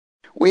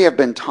We have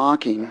been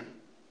talking.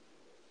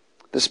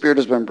 The Spirit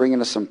has been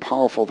bringing us some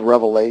powerful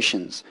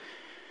revelations.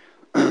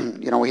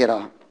 We had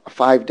a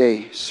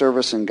 5-day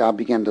service, and God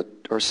began to,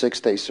 or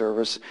 6-day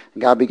service,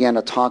 and God began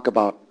to talk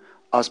about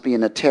us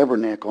being a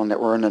tabernacle and that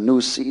we're in a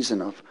new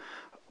season of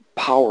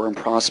power and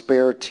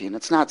prosperity. And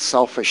it's not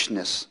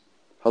selfishness.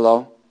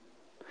 Hello?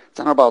 It's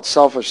not about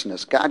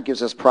selfishness. God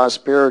gives us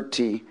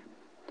prosperity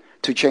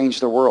to change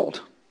the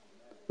world,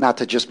 not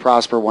to just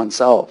prosper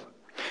oneself.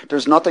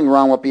 There's nothing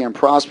wrong with being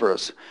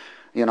prosperous,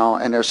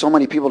 and there's so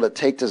many people that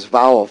take this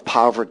vow of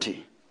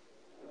poverty.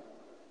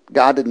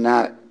 God did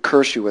not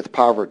curse you with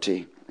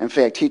poverty. In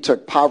fact, he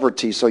took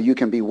poverty so you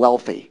can be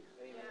wealthy.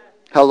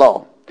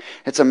 Hello.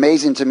 It's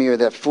amazing to me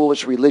that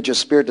foolish religious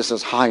spirit that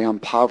says, hi, I'm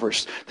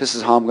impoverished. This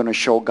is how I'm going to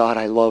show God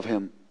I love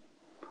him.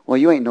 Well,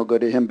 you ain't no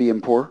good at him being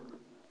poor.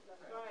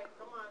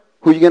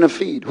 Who are you going to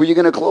feed? Who are you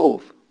going to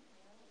clothe?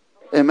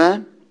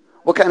 Amen?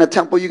 What kind of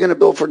temple are you going to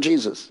build for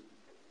Jesus?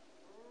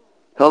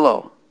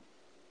 Hello.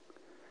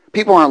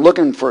 People aren't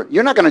looking for,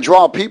 you're not going to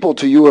draw people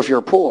to you if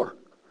you're poor.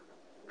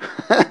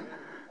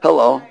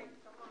 Hello.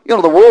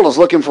 The world is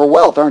looking for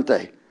wealth, aren't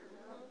they?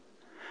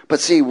 But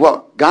see,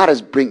 what God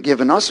has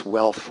given us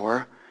wealth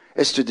for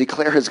is to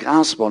declare his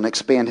gospel and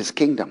expand his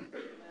kingdom.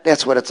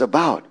 That's what it's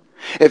about.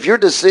 If your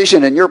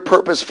decision and your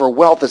purpose for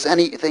wealth is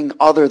anything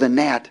other than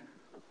that,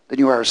 then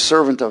you are a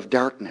servant of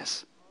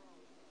darkness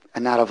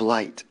and not of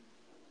light.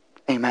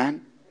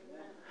 Amen?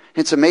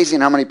 It's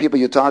amazing how many people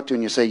you talk to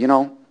and you say,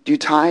 do you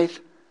tithe?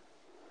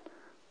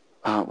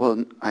 I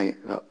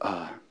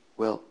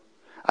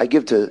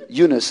give to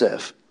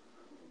UNICEF.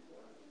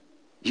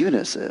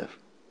 UNICEF.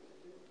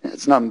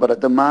 It's nothing but a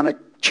demonic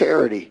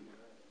charity.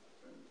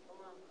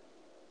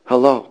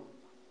 Hello.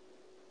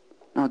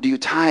 Now, do you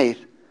tithe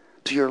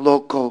to your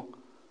local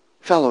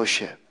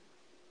fellowship?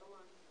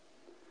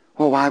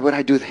 Well, why would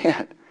I do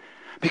that?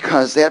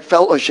 Because that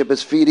fellowship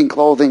is feeding,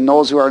 clothing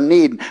those who are in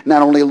need,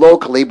 not only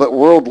locally, but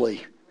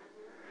worldly.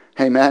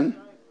 Amen?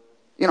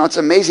 It's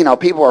amazing how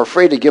people are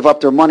afraid to give up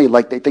their money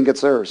like they think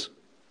it's theirs.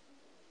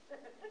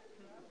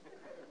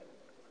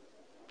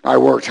 I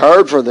worked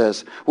hard for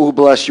this. Who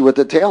blessed you with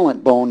the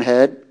talent,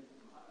 bonehead?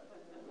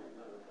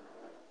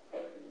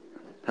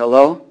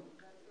 Hello?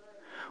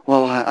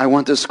 Well, I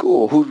went to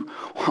school.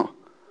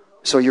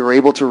 So you were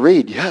able to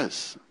read?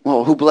 Yes.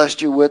 Well, who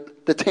blessed you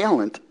with the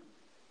talent?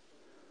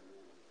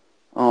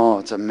 Oh,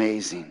 it's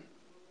amazing.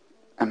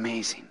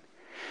 Amazing.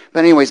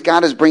 But anyways,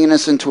 God is bringing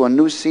us into a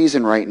new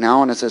season right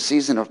now, and it's a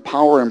season of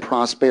power and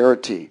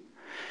prosperity.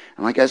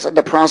 And like I said,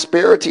 the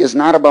prosperity is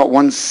not about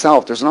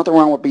oneself. There's nothing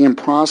wrong with being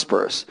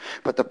prosperous.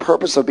 But the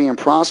purpose of being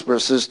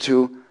prosperous is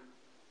to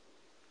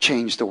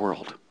change the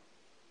world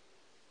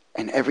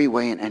in every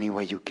way and any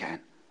way you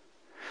can.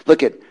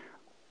 Look at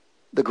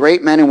the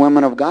great men and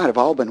women of God have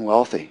all been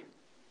wealthy.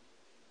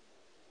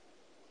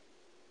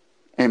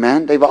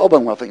 Amen? They've all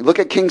been wealthy. Look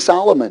at King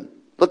Solomon.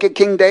 Look at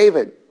King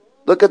David.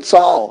 Look at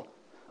Saul.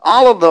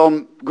 All of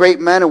them great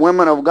men and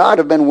women of God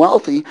have been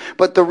wealthy,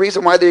 but the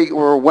reason why they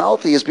were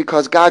wealthy is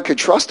because God could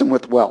trust them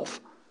with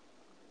wealth.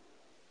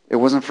 It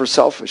wasn't for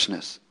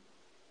selfishness.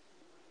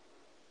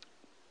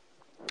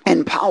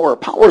 And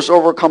powers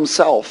overcome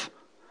self.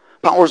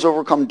 Powers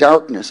overcome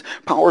darkness.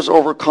 Powers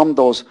overcome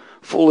those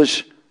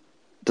foolish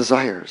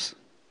desires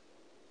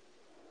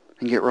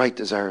and get right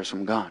desires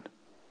from God.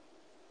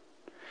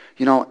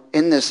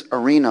 In this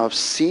arena of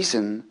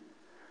season,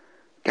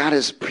 God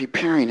is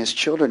preparing his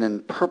children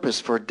in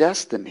purpose for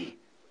destiny.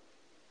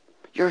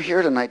 You're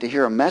here tonight to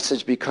hear a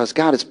message because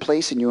God is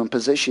placing you and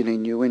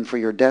positioning you in for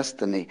your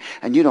destiny,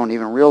 and you don't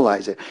even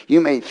realize it.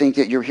 You may think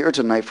that you're here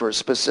tonight for a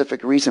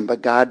specific reason,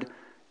 but God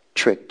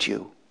tricked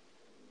you.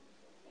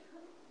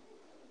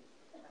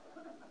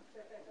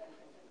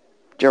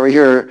 Did you ever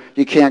hear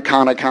you can't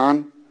count a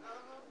con?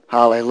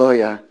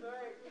 Hallelujah.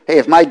 Hey,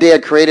 if my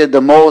dad created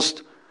the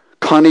most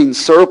cunning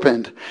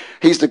serpent,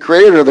 he's the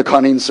creator of the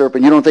cunning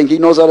serpent. You don't think he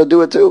knows how to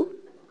do it too?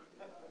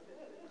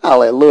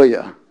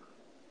 Hallelujah.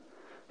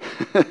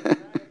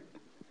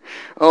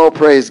 Oh,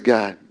 praise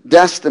God.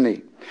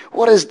 Destiny.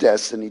 What is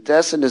destiny?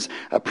 Destiny is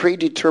a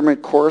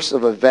predetermined course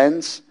of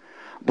events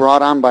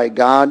brought on by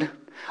God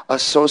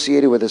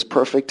associated with his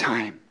perfect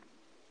time.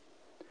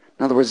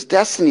 In other words,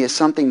 destiny is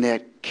something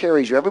that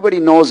carries you. Everybody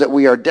knows that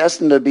we are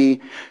destined to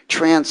be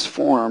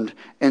transformed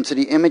into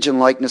the image and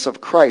likeness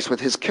of Christ with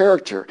his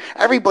character.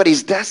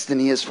 Everybody's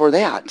destiny is for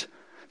that.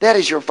 That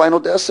is your final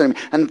destiny.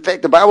 And in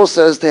fact, the Bible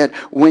says that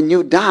when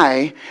you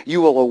die, you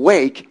will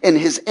awake in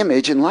his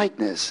image and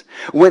likeness.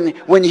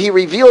 When he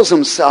reveals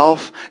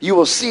himself, you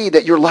will see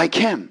that you're like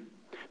him.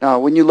 Now,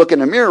 when you look in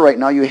the mirror right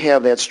now, you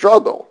have that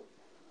struggle.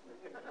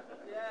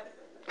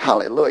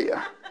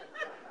 Hallelujah.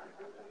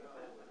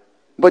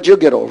 But you'll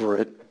get over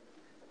it.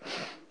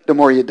 The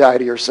more you die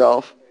to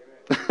yourself.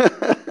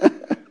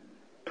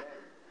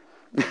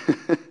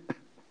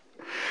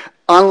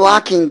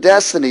 Unlocking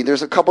destiny.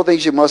 There's a couple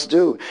things you must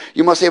do.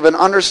 You must have an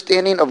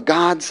understanding of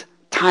God's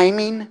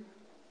timing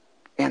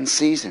and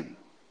season.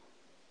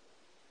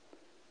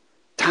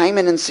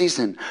 Timing and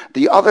season.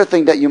 The other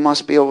thing that you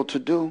must be able to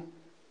do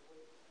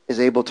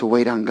is able to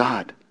wait on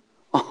God.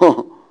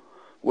 Oh,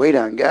 Wait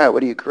on God.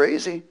 What are you,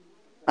 crazy?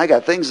 I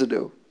got things to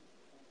do.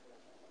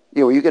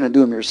 Yeah, well, you're going to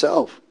do them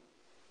yourself.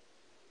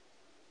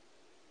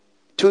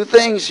 Two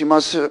things you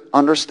must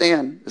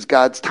understand is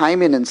God's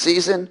timing and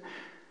season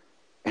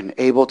and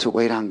able to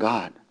wait on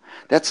God.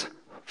 That's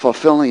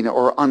fulfilling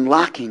or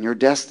unlocking your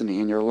destiny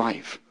in your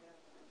life.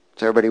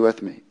 Is everybody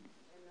with me?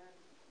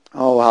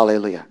 Oh,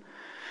 hallelujah.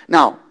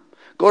 Now,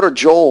 go to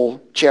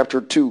Joel chapter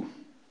 2,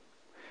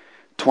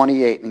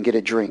 28 and get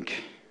a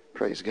drink.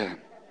 Praise God.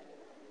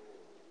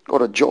 Go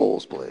to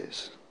Joel's,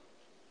 please.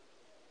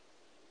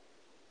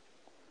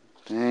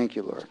 Thank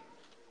you, Lord.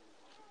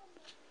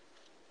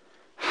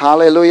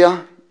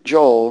 Hallelujah.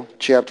 Joel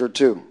chapter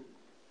 2.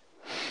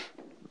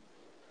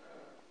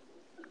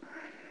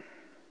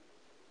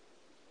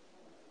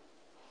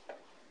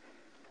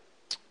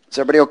 Is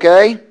everybody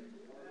okay?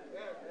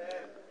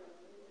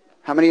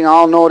 How many of you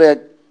all know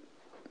that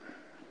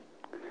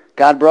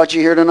God brought you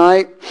here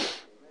tonight?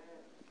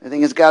 I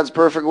think it's God's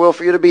perfect will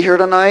for you to be here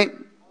tonight.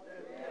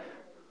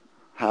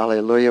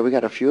 Hallelujah. We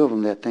got a few of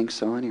them that think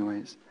so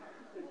anyways.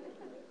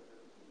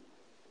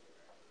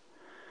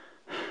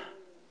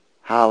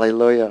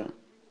 Hallelujah.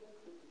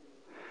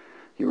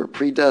 You were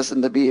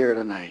predestined to be here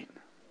tonight.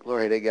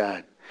 Glory to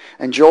God.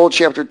 And Joel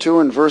chapter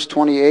 2 and verse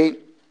 28,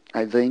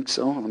 I think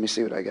so. Let me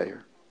see what I got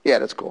here. Yeah,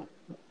 that's cool.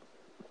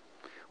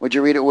 Would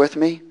you read it with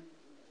me?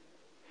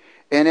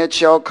 And it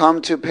shall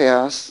come to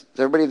pass. Is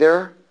everybody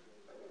there?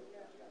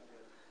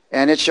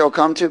 And it shall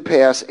come to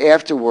pass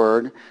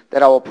afterward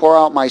that I will pour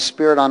out my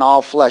spirit on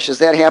all flesh. Is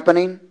that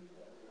happening?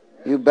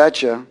 You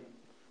betcha.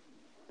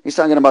 He's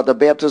talking about the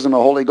baptism of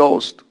the Holy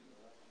Ghost.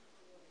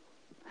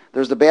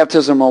 There's the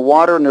baptism of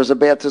water and there's the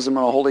baptism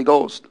of the Holy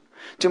Ghost.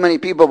 Too many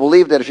people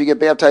believe that if you get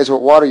baptized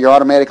with water, you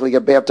automatically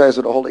get baptized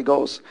with the Holy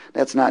Ghost.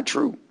 That's not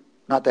true.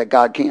 Not that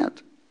God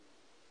can't.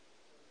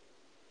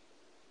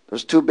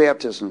 There's two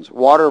baptisms.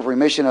 Water of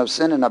remission of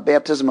sin and a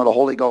baptism of the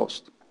Holy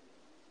Ghost.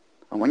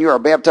 And when you are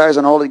baptized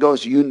in the Holy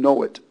Ghost, you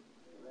know it.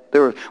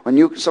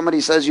 When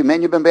somebody says,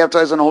 "Man, you've been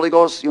baptized in the Holy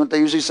Ghost," they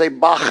usually say,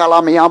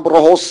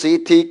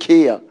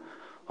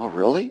 "Oh,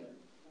 really?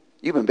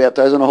 You've been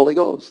baptized in the Holy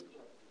Ghost."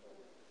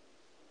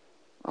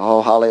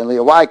 Oh,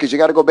 hallelujah. Why? Because you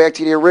got to go back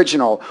to the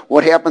original.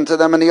 What happened to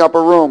them in the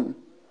upper room?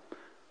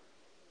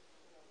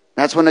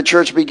 That's when the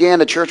church began.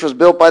 The church was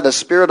built by the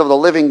Spirit of the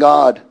living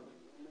God.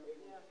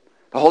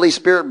 The Holy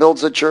Spirit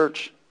builds the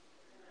church.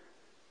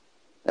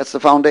 That's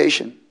the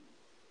foundation.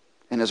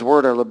 And His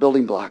Word are the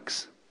building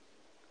blocks.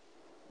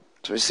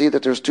 So we see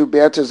that there's two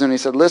baptisms. And He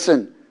said,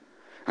 listen,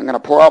 I'm going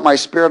to pour out my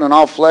Spirit on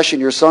all flesh, and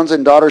your sons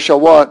and daughters shall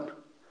what?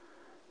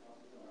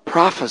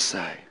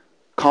 Prophesy.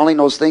 Calling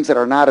those things that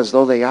are not as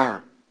though they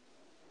are.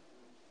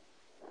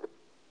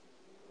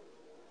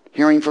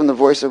 Hearing from the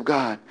voice of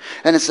God.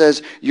 And it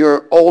says,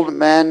 your old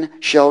men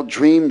shall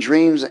dream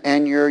dreams,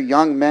 and your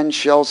young men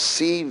shall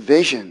see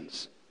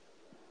visions.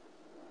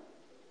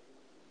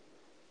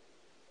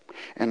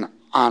 And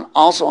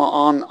also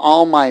on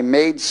all my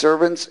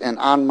maidservants and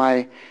on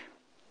my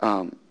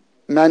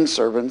men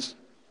servants,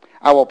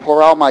 I will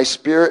pour out my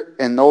Spirit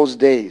in those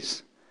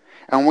days.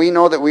 And we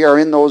know that we are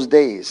in those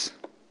days.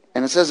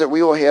 And it says that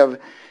we will have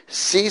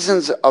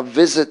seasons of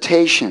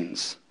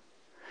visitations.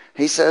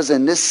 He says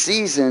in this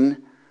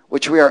season,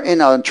 which we are in,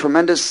 a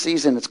tremendous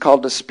season, it's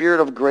called the Spirit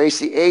of grace,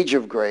 the age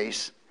of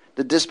grace,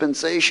 the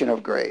dispensation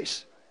of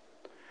grace.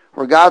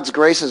 Where God's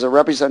grace is a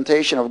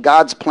representation of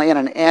God's plan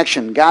and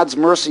action. God's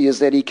mercy is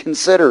that He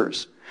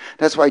considers.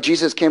 That's why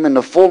Jesus came in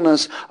the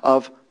fullness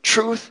of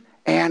truth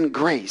and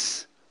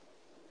grace.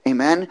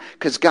 Amen?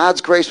 Because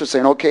God's grace was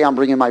saying, okay, I'm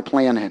bringing my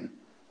plan in.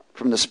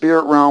 From the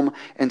spirit realm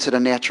into the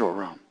natural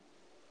realm.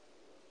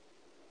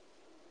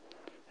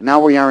 And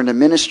now we are in the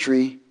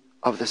ministry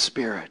of the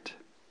Spirit.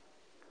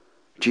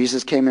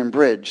 Jesus came and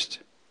bridged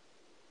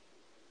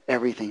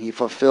everything. He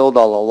fulfilled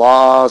all the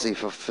laws. He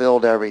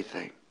fulfilled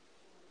everything.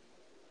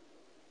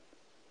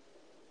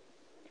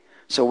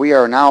 So we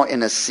are now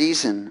in a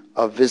season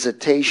of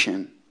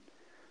visitation.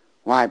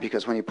 Why?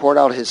 Because when He poured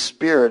out His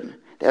Spirit,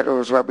 that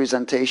was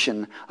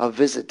representation of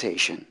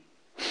visitation.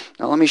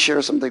 Now let me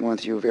share something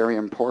with you very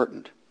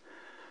important.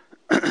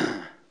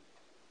 The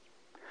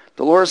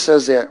Lord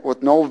says that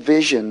with no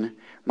vision,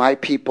 my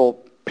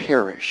people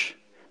perish.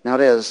 Now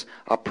that is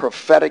a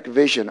prophetic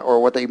vision,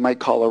 or what they might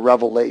call a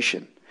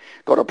revelation.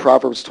 Go to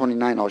Proverbs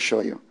 29, I'll show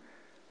you.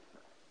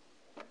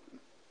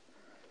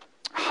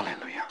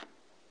 Hallelujah.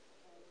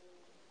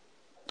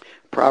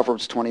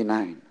 Proverbs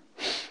 29.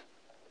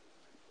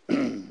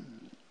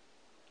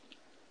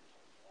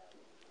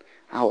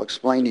 I'll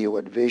explain to you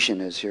what vision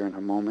is here in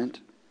a moment.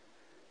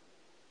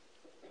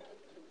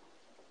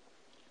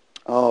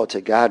 Oh,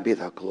 to God be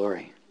the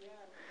glory.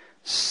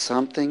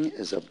 Something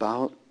is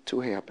about to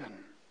happen.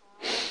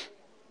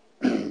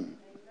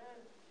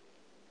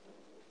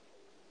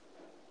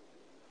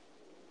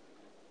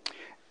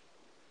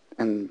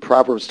 In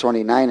Proverbs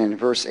 29 and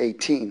verse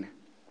 18,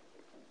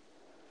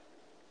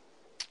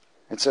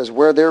 it says,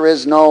 where there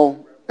is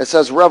no, it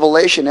says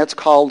revelation, that's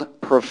called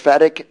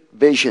prophetic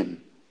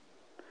vision.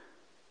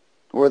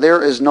 Where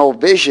there is no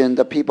vision,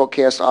 the people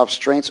cast off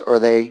strength, or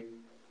they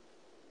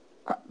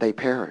they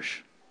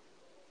perish.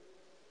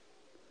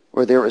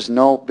 Where there is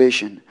no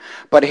vision.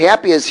 But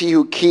happy is he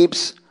who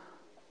keeps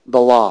the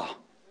law.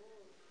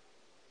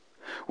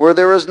 Where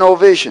there is no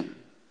vision,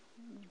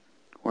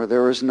 where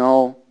there is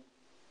no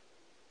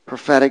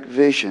prophetic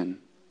vision,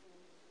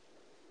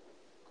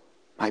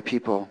 my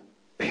people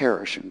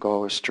perish and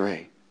go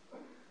astray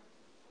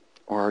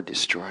or are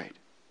destroyed.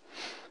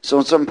 So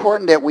it's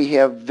important that we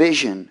have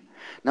vision.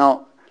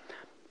 Now,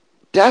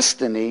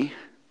 destiny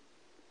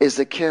is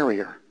the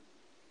carrier.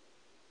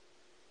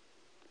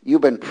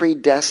 You've been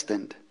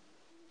predestined.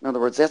 In other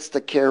words, that's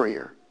the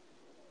carrier.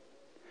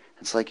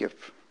 It's like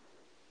if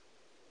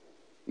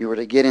you were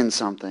to get in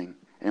something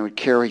and it would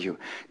carry you.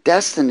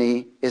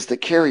 Destiny is the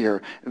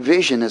carrier.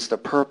 Vision is the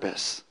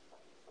purpose.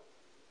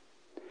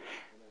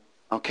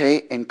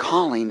 Okay? And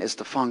calling is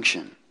the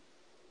function.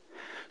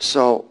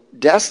 So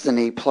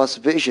destiny plus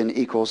vision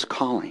equals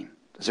calling.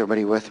 Is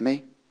everybody with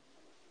me?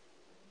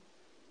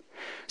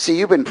 See,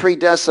 you've been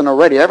predestined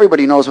already.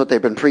 Everybody knows what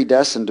they've been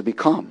predestined to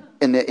become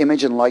in the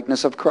image and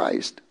likeness of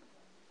Christ.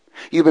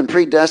 You've been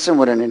predestined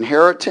with an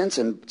inheritance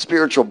and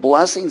spiritual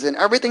blessings, and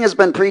everything has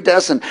been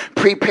predestined,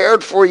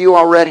 prepared for you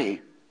already.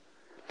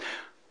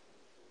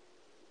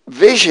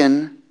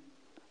 Vision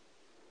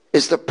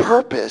is the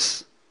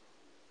purpose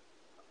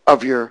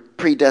of your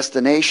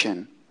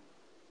predestination,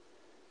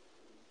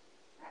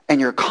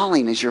 and your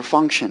calling is your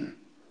function.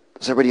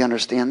 Does everybody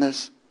understand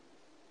this?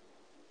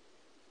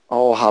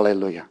 Oh,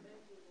 hallelujah.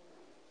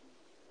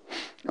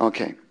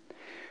 Okay.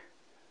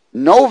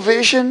 No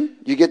vision,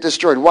 you get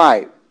destroyed.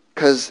 Why?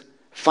 Because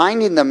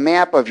finding the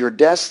map of your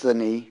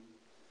destiny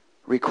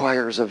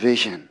requires a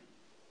vision.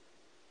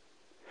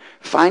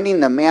 Finding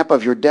the map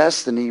of your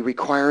destiny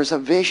requires a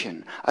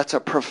vision. It's a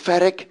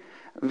prophetic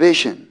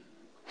vision.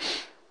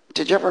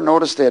 Did you ever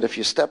notice that if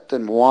you stepped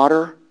in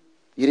water,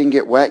 you didn't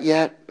get wet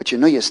yet, but you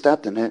know you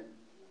stepped in it,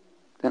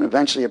 then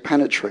eventually it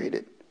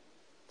penetrated?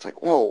 It's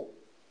like, whoa.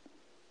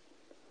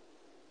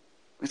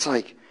 It's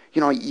like,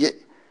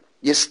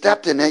 you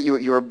stepped in it,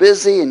 you were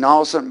busy, and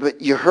all of a sudden,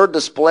 but you heard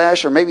the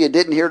splash, or maybe you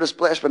didn't hear the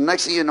splash, but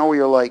next thing you know,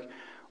 you're like,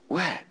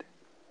 wet.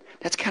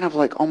 That's kind of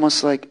like,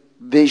 almost like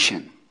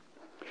vision.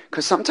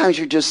 Because sometimes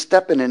you're just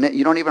stepping in it,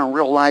 you don't even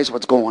realize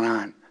what's going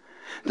on.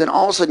 Then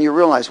all of a sudden you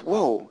realize,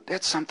 whoa,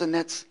 that's something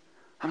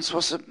I'm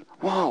supposed to,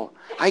 whoa,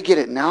 I get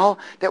it now.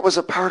 That was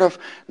a part of,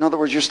 in other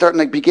words, you're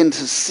starting to begin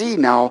to see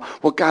now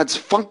what God's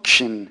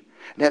function,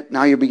 that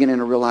now you're beginning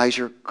to realize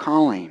your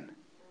calling.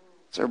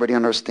 Does everybody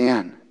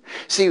understand?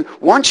 See,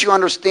 once you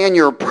understand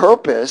your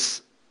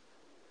purpose,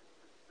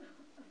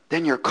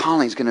 then your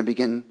calling is going to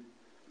begin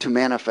to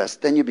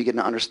manifest. Then you begin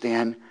to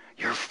understand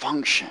your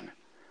function.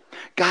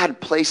 God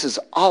places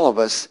all of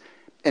us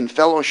in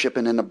fellowship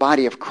and in the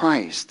body of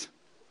Christ.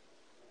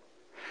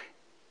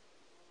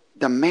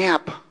 The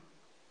map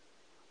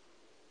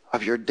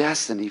of your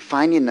destiny,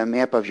 finding the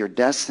map of your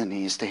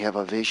destiny is to have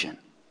a vision.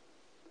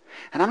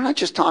 And I'm not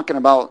just talking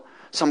about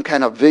some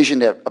kind of vision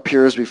that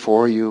appears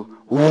before you.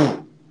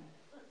 Ooh.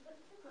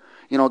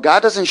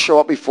 God doesn't show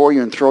up before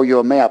you and throw you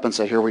a map and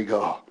say, here we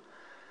go.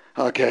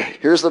 Okay,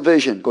 here's the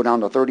vision. Go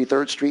down to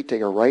 33rd Street,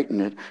 take a right,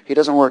 and he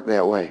doesn't work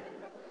that way.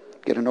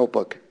 Get a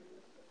notebook.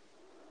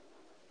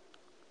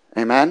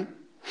 Amen?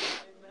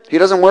 He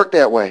doesn't work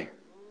that way.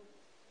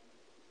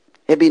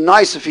 It'd be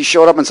nice if he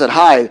showed up and said,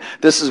 hi,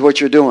 this is what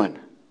you're doing.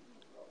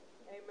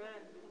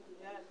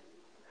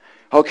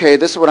 Okay,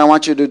 this is what I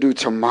want you to do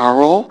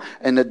tomorrow,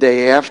 and the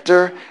day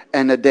after,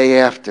 and the day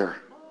after.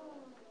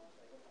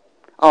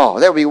 Oh,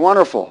 that would be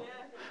wonderful.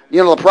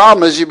 The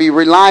problem is you'd be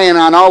relying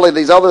on all of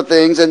these other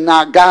things and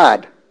not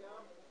God.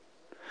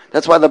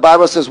 That's why the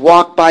Bible says,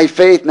 walk by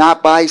faith,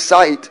 not by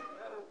sight.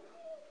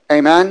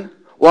 Amen?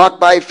 Walk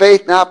by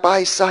faith, not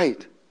by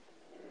sight.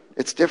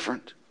 It's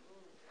different.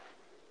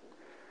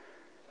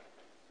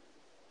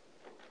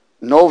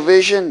 No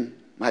vision,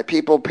 my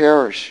people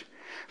perish.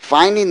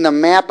 Finding the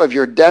map of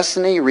your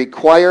destiny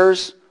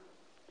requires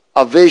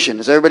a vision.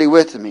 Is everybody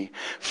with me?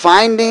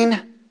 Finding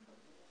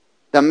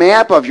the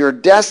map of your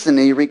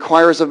destiny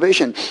requires a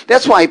vision.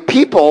 That's why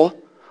people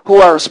who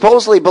are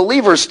supposedly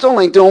believers still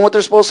ain't doing what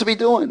they're supposed to be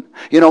doing.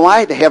 You know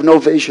why? They have no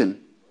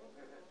vision.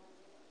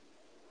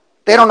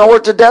 They don't know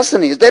what their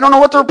destiny is. They don't know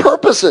what their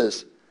purpose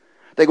is.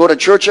 They go to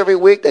church every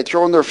week. They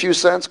throw in their few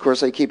cents. Of course,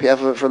 they keep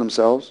half of it for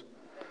themselves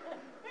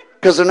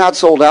because they're not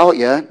sold out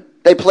yet.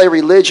 They play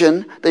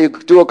religion. They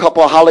do a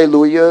couple of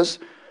hallelujahs.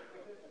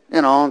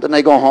 Then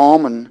they go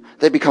home and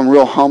they become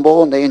real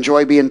humble and they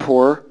enjoy being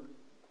poor.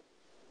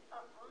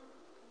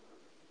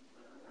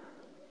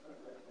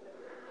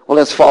 Well,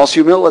 that's false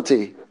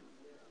humility.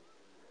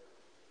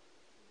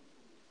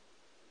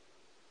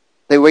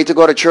 They wait to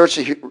go to church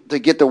to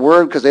get the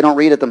word because they don't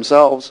read it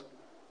themselves.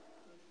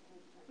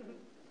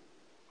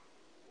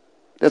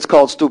 That's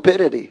called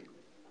stupidity.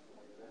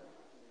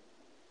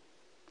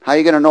 How are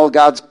you going to know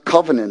God's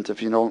covenant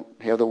if you don't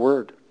have the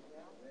word?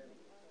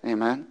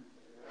 Amen.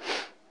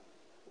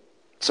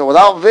 So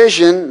without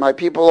vision, my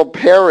people will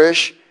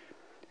perish.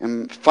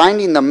 And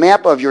finding the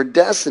map of your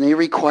destiny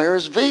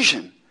requires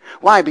vision.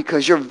 Why?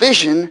 Because your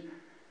vision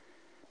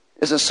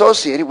is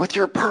associated with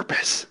your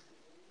purpose.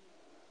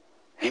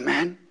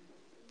 Amen.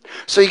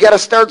 So you got to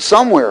start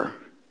somewhere.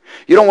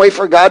 You don't wait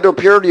for God to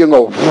appear to you and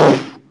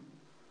go,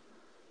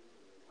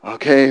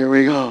 okay, here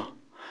we go.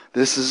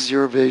 This is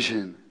your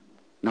vision.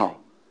 No.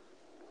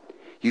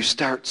 You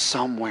start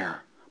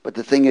somewhere. But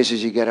the thing is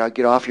you got to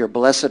get off your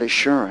blessed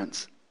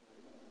assurance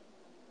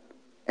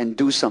and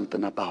do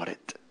something about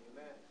it.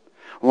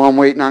 Well, I'm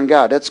waiting on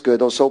God. That's good.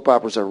 Those soap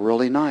operas are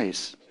really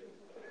nice.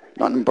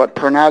 Nothing but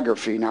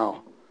pornography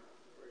now.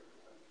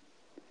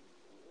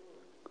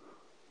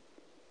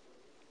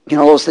 You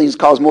know, those things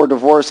cause more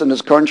divorce in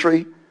this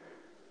country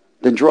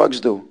than drugs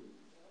do.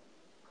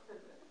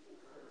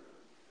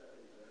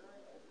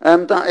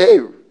 I'm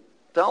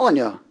telling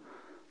you,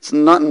 it's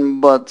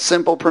nothing but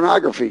simple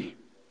pornography.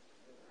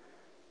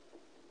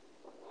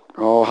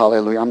 Oh,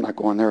 hallelujah. I'm not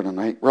going there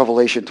tonight.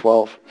 Revelation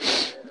 12.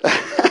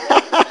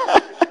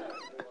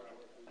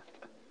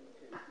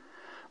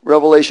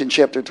 Revelation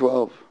chapter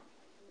 12.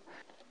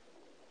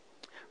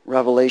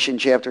 Revelation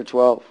chapter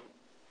 12.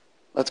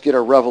 Let's get a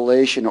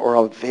revelation or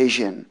a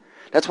vision.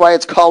 That's why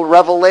it's called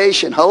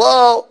Revelation.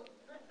 Hello?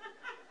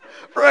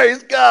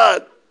 Praise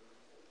God.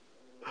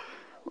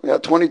 We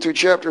got 22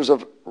 chapters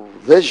of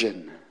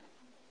vision.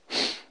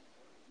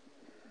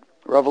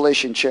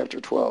 Revelation chapter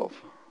 12.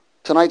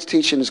 Tonight's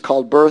teaching is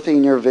called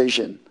Birthing Your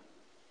Vision.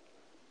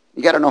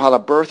 You got to know how to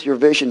birth your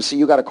vision. See,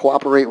 you got to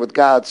cooperate with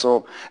God.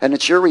 And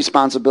it's your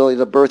responsibility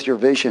to birth your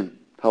vision.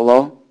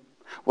 Hello?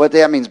 What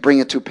that means, bring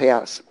it to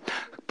pass.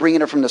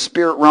 Bringing it from the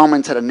spirit realm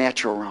into the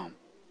natural realm.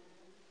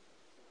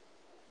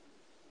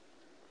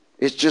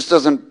 It just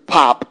doesn't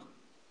pop.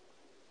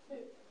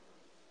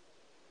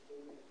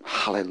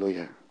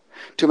 Hallelujah.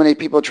 Too many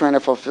people trying to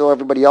fulfill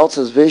everybody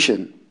else's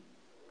vision.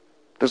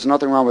 There's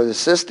nothing wrong with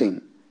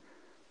assisting,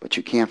 but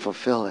you can't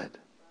fulfill it.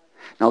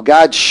 Now,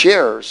 God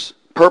shares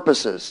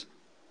purposes.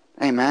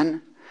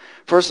 Amen.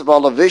 First of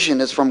all, the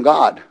vision is from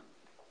God.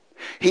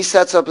 He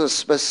sets up a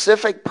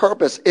specific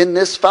purpose. In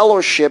this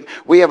fellowship,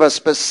 we have a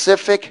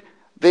specific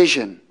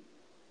vision.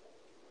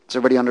 Does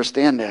everybody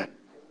understand that?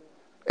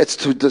 It's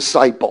to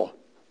disciple.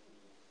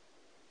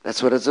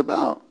 That's what it's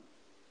about.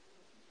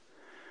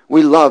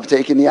 We love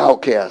taking the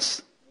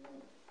outcasts.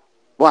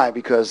 Why?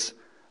 Because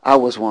I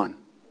was one.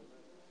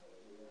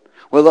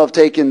 We love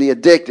taking the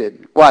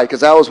addicted. Why?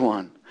 Because I was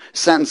one.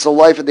 Sentenced to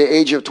life at the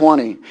age of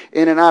 20.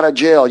 In and out of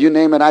jail. You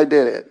name it, I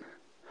did it.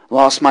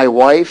 Lost my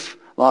wife.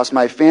 Lost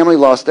my family.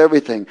 Lost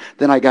everything.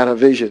 Then I got a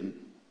vision.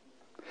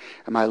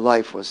 And my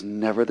life was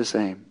never the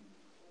same.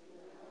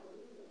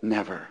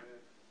 Never.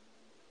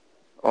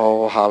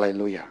 Oh,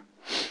 hallelujah.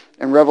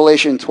 In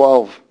Revelation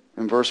 12,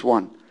 in verse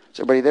 1. Is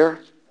everybody there?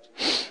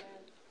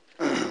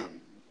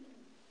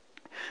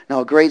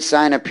 Now a great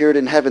sign appeared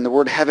in heaven. The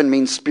word heaven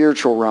means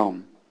spiritual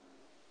realm.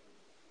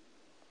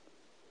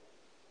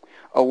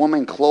 A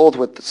woman clothed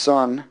with the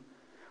sun,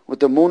 with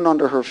the moon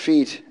under her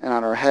feet, and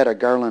on her head a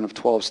garland of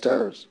 12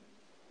 stars.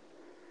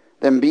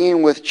 Then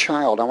being with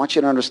child, I want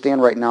you to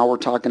understand right now we're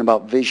talking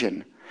about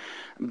vision.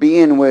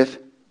 Being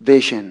with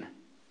vision.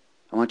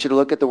 I want you to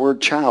look at the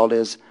word child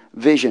as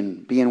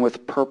vision, being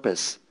with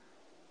purpose.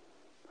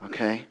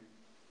 Okay?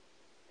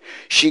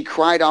 She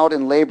cried out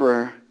in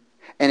labor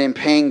and in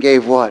pain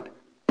gave what?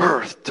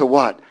 Birth to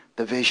what?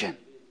 The vision.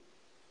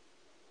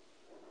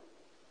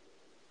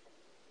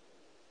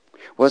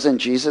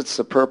 Wasn't Jesus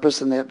the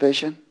purpose in that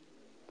vision?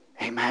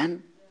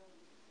 Amen?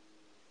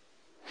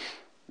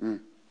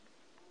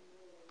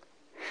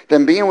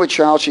 Then being with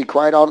child, she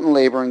cried out in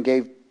labor and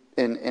gave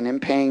and in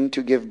pain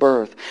to give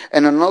birth.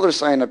 And another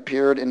sign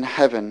appeared in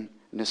heaven,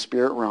 in the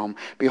spirit realm.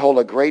 Behold,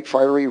 a great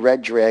fiery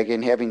red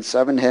dragon, having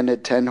 7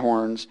 headed, 10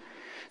 horns,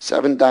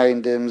 7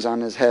 diadems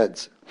on his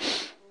heads.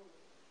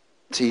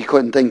 See, he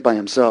couldn't think by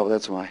himself,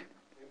 that's why.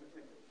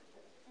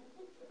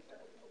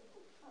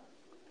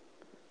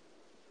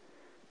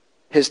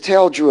 His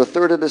tail drew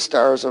 1/3 of the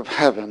stars of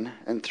heaven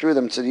and threw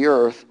them to the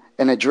earth,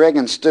 and a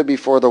dragon stood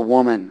before the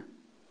woman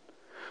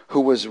who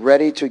was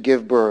ready to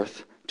give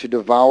birth, to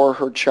devour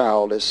her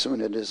child as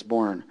soon as it is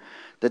born.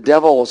 The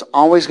devil is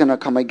always going to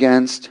come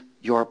against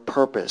your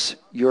purpose,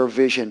 your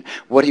vision.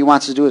 What he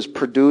wants to do is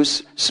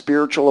produce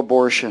spiritual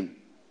abortion.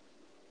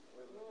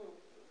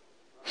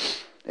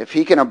 If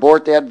he can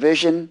abort that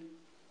vision,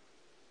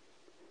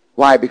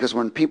 why? Because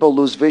when people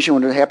lose vision,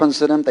 when it happens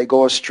to them, they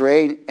go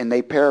astray and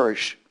they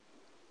perish.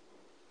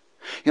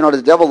 You know,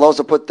 the devil loves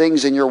to put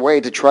things in your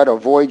way to try to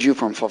avoid you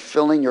from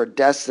fulfilling your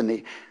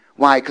destiny.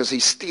 Why? Because he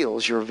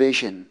steals your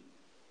vision.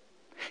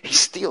 He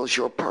steals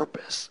your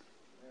purpose.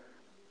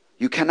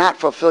 You cannot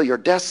fulfill your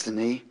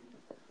destiny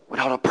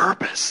without a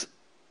purpose.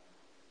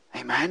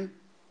 Amen?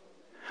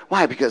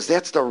 Why? Because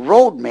that's the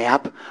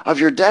roadmap of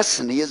your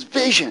destiny is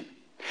vision.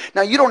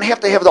 Now, you don't have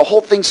to have the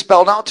whole thing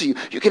spelled out to you.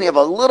 You can have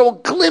a little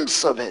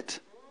glimpse of it.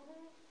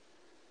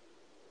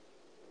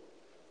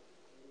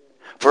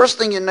 First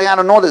thing you got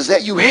to know is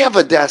that you have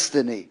a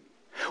destiny.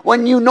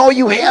 When you know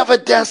you have a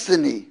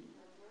destiny.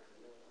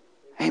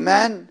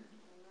 Amen?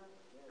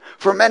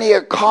 For many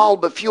are called,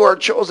 but few are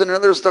chosen, and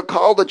others are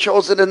called, the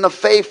chosen, and the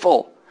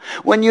faithful.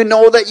 When you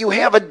know that you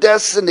have a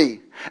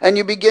destiny, And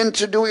you begin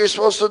to do what you're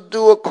supposed to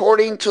do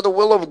according to the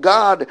will of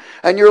God.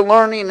 And you're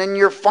learning and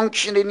you're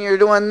functioning and you're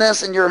doing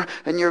this and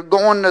you're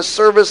going to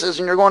services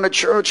and you're going to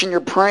church and you're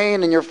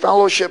praying and you're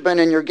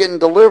fellowshipping and you're getting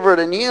delivered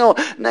and healed.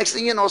 Next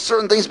thing you know,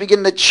 certain things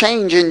begin to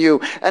change in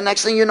you. And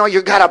next thing you know,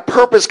 you've got a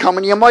purpose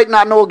coming. You might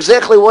not know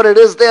exactly what it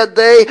is that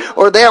day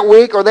or that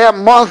week or that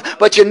month,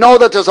 but you know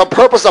that there's a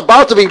purpose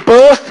about to be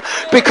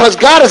birthed because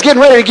God is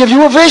getting ready to give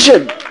you a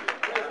vision.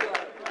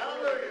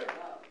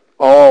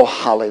 Oh,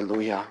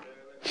 hallelujah.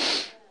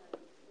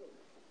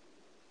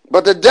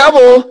 But the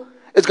devil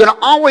is going to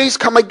always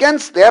come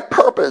against that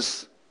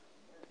purpose.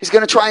 He's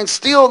going to try and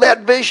steal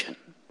that vision.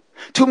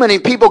 Too many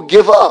people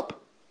give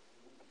up.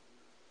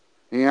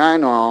 Yeah, I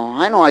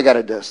know I got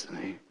a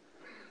destiny.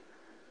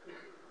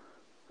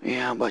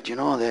 Yeah, but you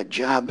know that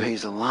job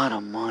pays a lot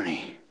of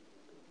money.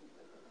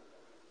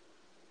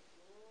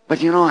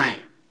 But you know,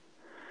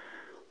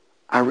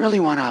 I really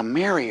want to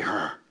marry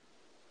her.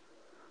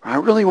 I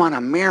really want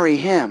to marry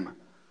him.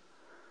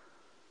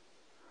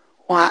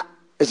 Well,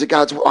 is it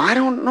God's will? I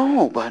don't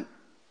know, but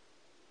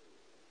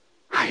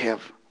I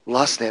have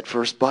lost that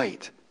first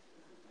bite.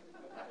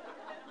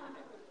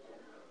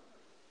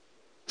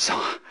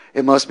 So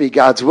it must be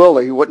God's will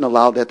or he wouldn't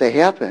allow that to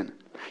happen.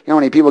 You know how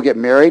many people get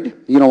married?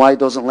 You know why it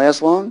doesn't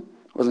last long?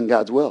 It wasn't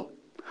God's will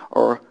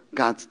or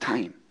God's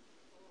time.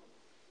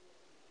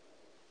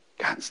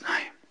 God's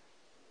time.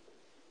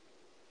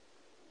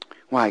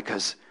 Why?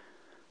 Because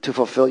to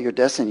fulfill your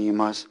destiny, you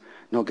must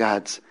know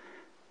God's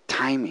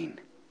timing.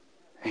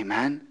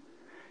 Amen?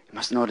 You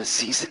must know the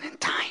season and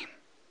time.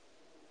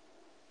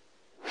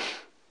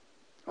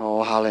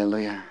 Oh,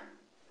 hallelujah.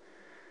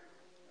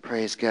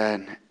 Praise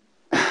God.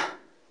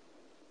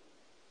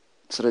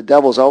 So the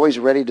devil's always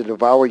ready to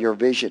devour your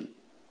vision.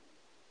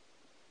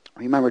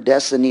 Remember,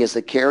 destiny is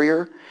the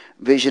carrier,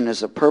 vision is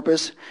the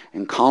purpose,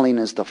 and calling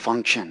is the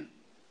function.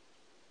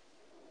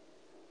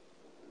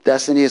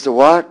 Destiny is the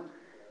what?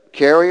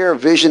 Carrier,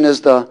 vision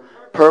is the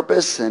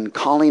purpose, and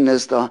calling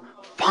is the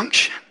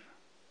function.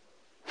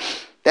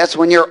 That's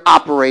when you're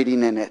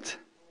operating in it.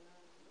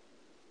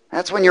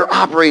 That's when you're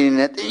operating in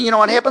it. You know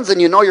what happens?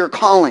 And you know you're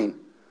calling.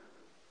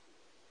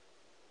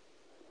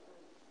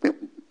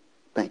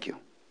 Thank you.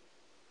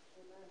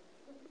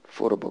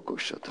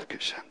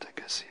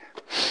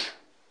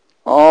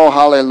 Oh,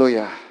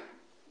 hallelujah.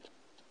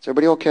 Is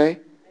everybody okay?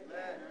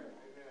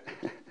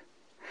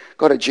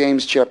 Go to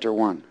James chapter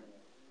 1.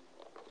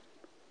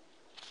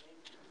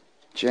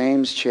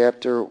 James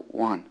chapter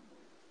 1.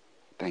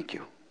 Thank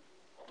you.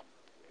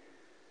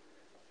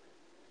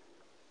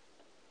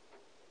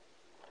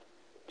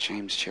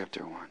 James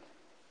chapter 1.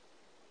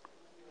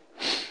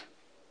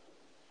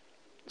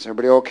 Is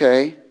everybody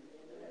okay?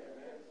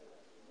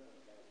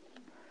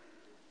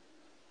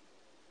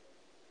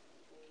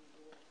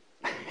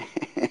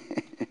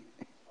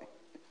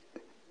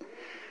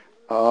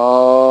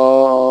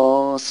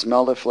 Oh,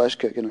 smell the flesh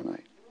cooking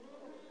tonight.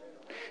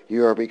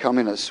 You are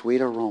becoming a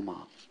sweet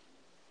aroma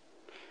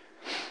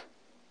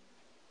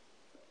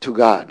to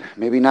God.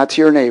 Maybe not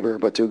to your neighbor,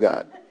 but to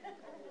God.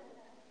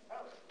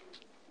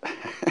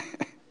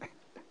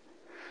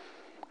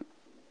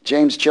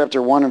 James chapter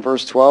 1 and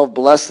verse 12.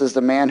 Blessed is the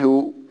man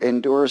who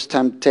endures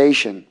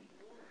temptation.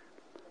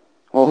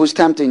 Well, who's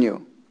tempting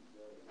you?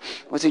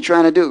 What's he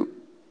trying to do?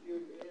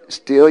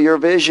 Steal your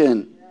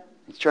vision.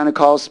 He's trying to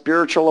cause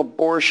spiritual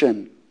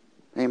abortion.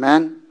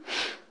 Amen?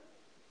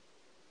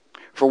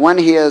 For when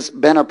he has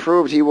been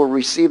approved, he will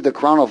receive the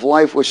crown of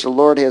life which the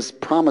Lord has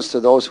promised to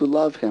those who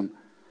love him.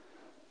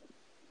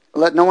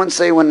 Let no one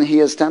say when he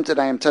is tempted,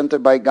 I am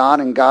tempted by God,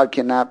 and God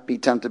cannot be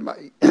tempted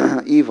by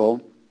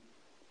evil,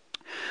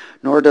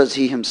 nor does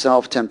he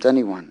himself tempt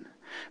anyone.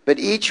 But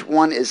each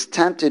one is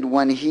tempted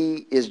when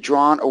he is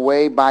drawn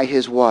away by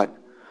his what?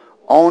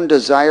 Own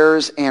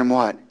desires and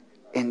what?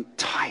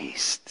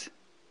 Enticed.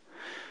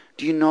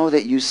 Do you know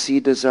that you see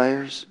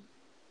desires?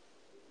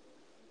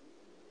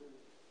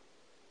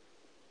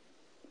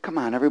 Come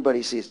on,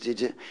 everybody sees.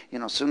 Did you? You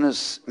know, as soon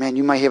as, man,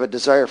 you might have a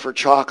desire for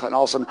chocolate, and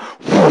all of a sudden,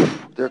 whoosh,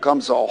 there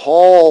comes the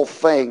whole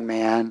thing,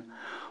 man.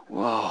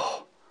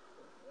 Whoa.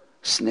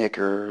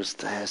 Snickers,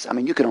 this. I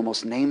mean, you can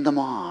almost name them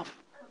off.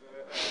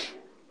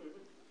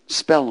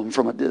 Spell them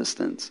from a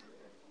distance.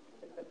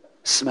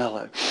 Smell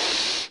it.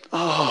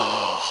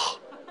 Oh.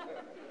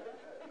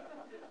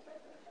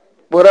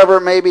 Whatever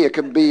it may be, it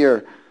could be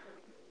your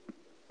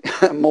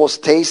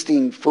most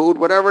tasting food,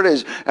 whatever it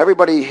is.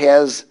 Everybody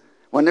has,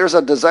 when there's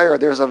a desire,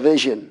 there's a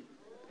vision.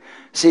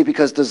 See,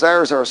 because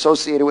desires are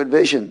associated with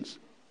visions.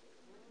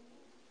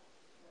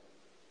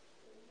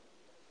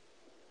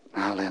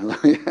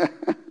 Hallelujah.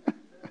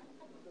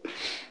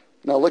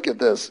 Now look at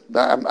this.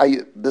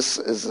 This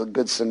is a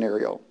good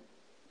scenario.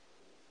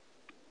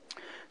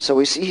 So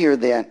we see here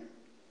that,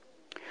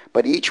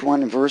 but each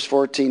one in verse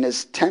 14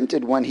 is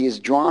tempted when he is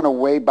drawn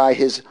away by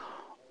his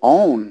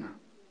own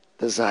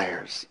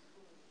desires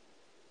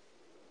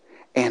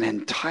and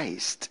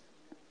enticed.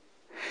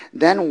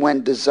 Then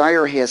when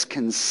desire has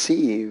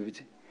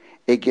conceived,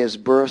 it gives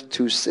birth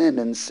to sin,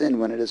 and sin,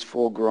 when it is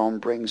full grown,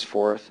 brings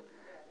forth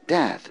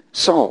death.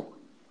 So,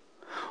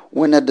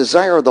 When the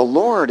desire of the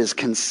Lord is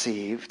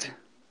conceived,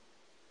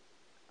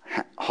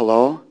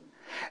 hello,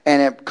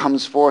 and it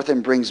comes forth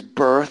and brings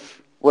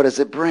birth, what does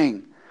it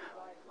bring?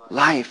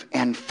 Life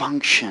and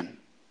function.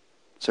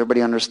 Does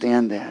everybody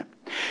understand that?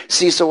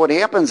 See, so what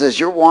happens is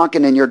you're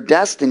walking in your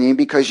destiny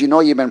because you know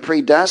you've been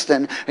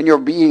predestined, and you're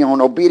being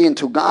obedient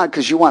to God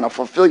because you want to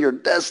fulfill your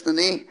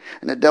destiny,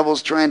 and the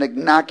devil's trying to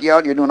knock you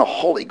out. You're doing the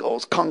Holy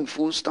Ghost kung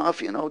fu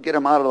stuff, get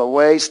him out of the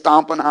way,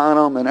 stomping on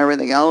him and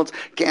everything else,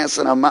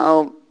 casting him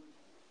out.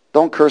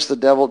 Don't curse the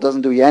devil. It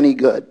doesn't do you any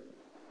good.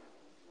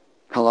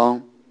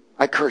 Hello?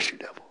 I curse you,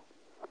 devil.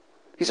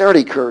 He's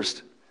already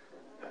cursed.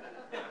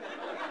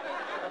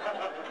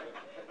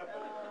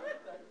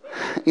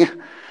 Yeah.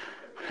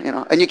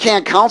 And you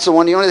can't counsel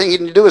one. The only thing you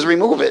can do is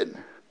remove it.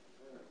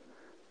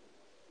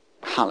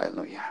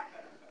 Hallelujah.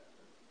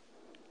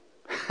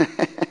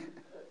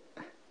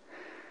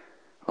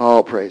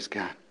 Oh, praise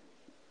God.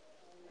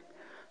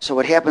 So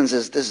what happens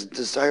is this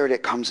desire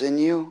that comes in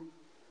you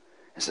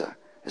is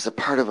a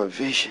part of a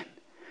vision.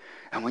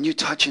 And when you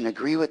touch and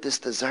agree with this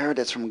desire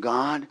that's from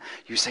God,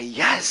 you say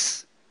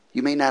yes.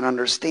 You may not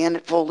understand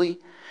it fully.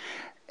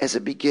 As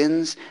it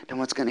begins, then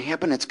what's going to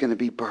happen? It's going to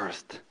be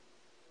birthed.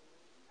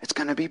 It's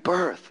going to be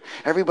birth.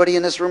 Everybody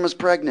in this room is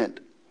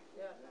pregnant.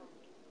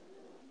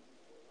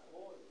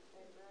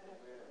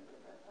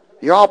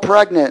 You're all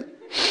pregnant.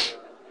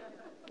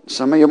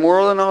 Some of you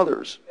more than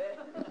others.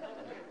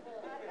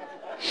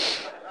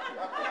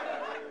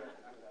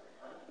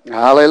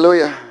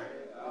 Hallelujah.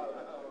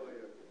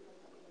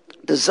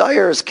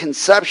 Desire is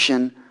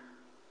conception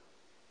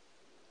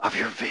of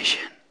your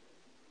vision.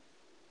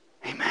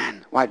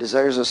 Amen. Why?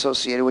 Desire is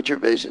associated with your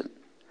vision.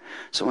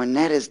 So when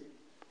that is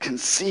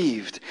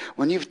conceived,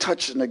 when you've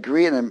touched and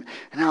agreed, and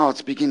now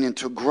it's beginning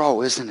to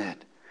grow, isn't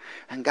it?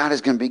 And God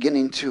is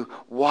beginning to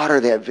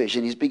water that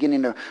vision. He's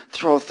beginning to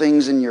throw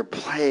things in your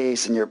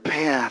place and your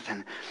path,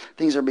 and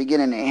things are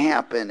beginning to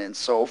happen and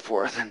so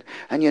forth.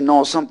 And you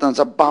know something's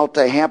about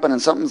to happen,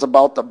 and something's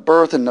about the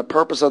birth, and the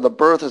purpose of the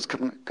birth is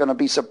going to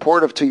be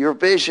supportive to your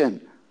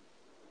vision.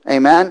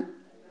 Amen?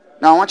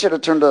 Now I want you to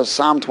turn to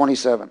Psalm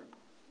 27.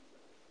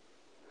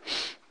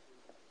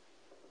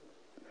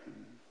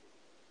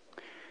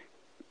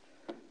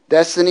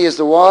 Destiny is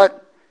the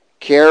what?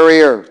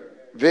 Carrier.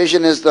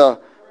 Vision is the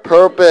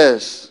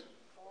purpose.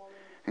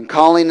 And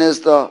calling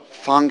is the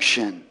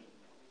function.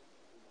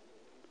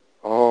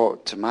 Oh,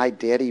 to my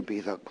daddy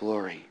be the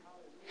glory.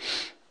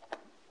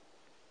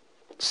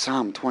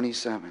 Psalm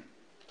 27.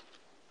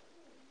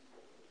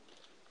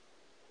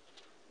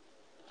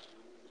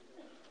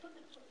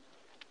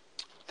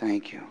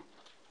 Thank you.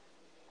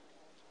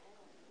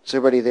 Is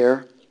everybody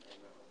there?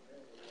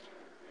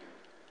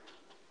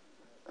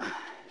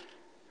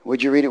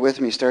 Would you read it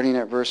with me, starting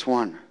at verse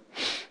 1?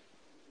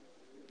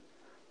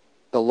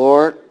 The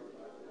Lord...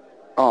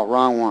 Oh,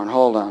 wrong one.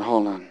 Hold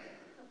on.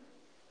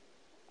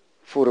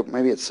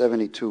 Maybe it's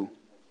 72.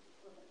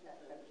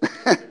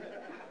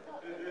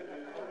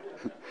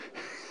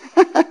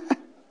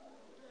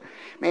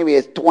 Maybe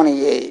it's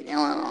 28.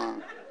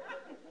 All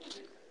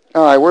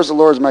right, where's the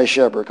Lord's my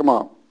shepherd? Come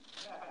on.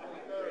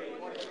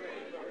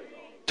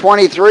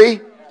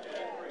 23?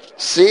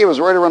 See, it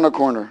was right around the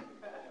corner.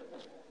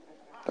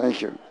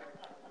 Thank you.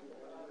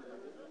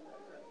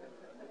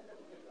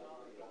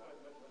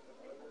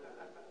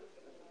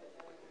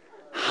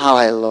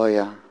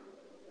 Hallelujah.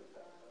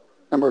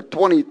 Number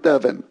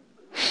 27.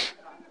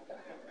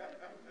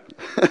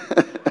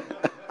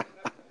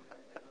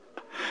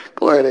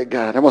 Glory to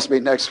God. That must be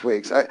next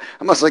week's. I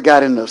must have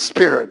got in the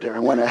spirit there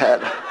and went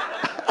ahead.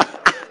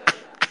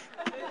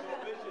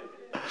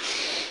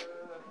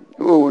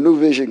 Ooh, a new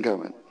vision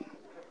coming.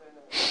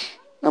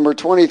 Number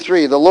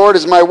 23. The Lord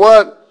is my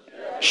what?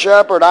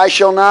 Shepherd. I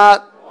shall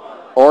not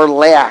or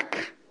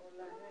lack.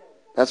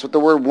 That's what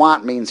the word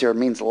want means here. It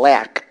means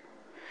lack.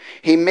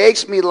 He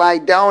makes me lie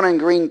down in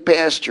green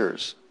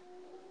pastures.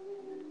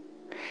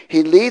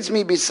 He leads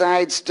me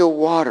beside still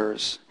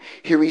waters.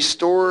 He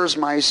restores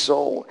my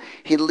soul.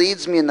 He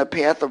leads me in the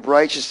path of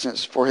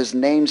righteousness for his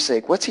name's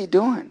sake. What's he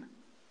doing?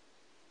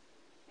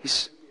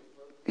 He's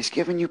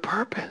giving you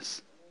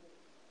purpose.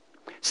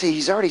 See,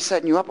 he's already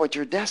setting you up with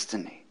your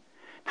destiny.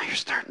 Now you're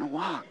starting to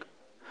walk.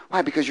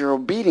 Why? Because you're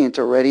obedient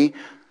already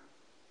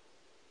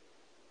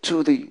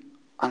to the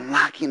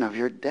unlocking of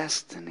your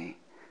destiny.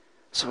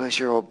 So as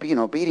you're being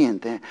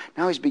obedient, then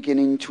now he's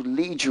beginning to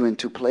lead you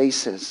into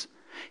places.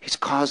 He's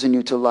causing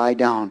you to lie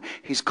down.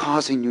 He's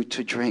causing you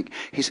to drink.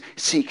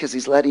 Because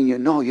he's letting you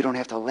know you don't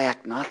have to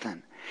lack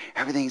nothing.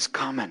 Everything's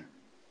coming.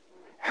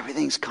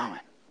 Everything's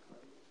coming.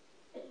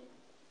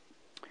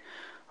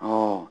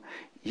 Oh,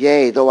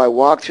 yea, though I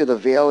walk through the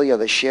valley of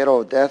the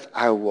shadow of death,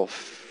 I will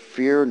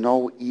fear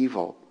no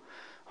evil.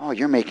 Oh,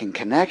 you're making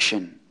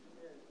connection.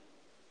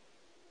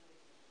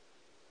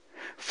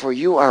 For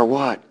you are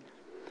what?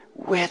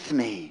 With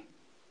me.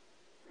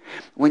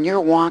 When you're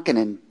walking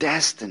in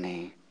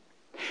destiny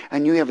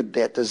and you have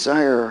that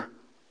desire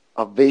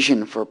of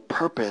vision for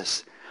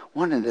purpose,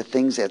 one of the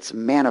things that's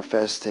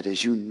manifested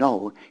is you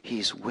know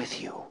he's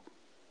with you.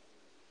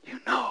 You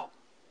know.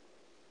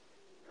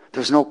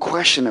 There's no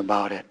question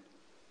about it.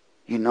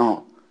 You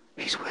know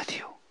He's with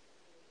you.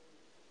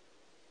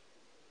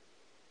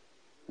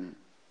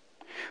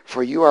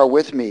 For you are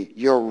with me.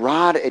 Your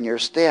rod and your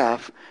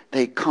staff,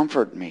 they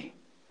comfort me.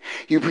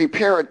 You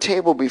prepare a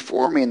table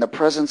before me in the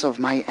presence of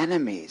my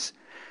enemies.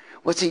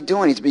 What's He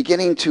doing? He's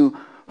beginning to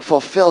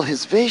fulfill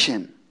His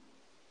vision.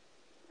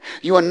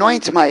 You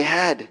anoint my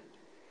head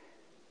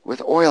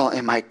with oil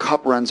and my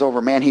cup runs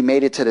over. Man, He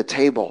made it to the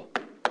table.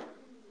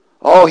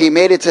 Oh, He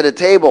made it to the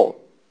table.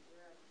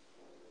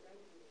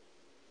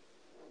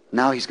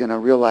 Now He's going to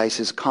realize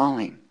His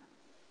calling.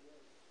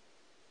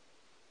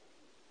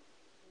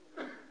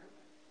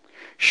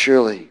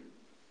 Surely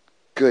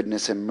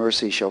goodness and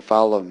mercy shall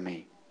follow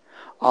me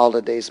all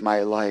the days of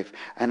my life,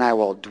 and I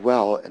will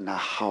dwell in the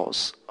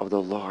house of the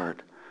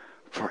Lord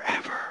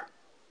forever.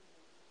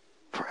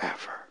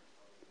 Forever.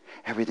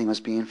 Everything was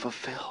being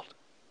fulfilled.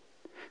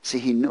 See,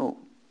 He knew.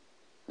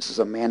 This is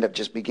a man that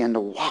just began to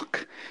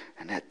walk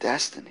in that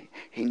destiny.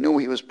 He knew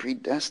he was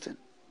predestined.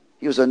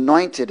 He was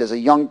anointed as a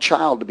young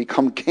child to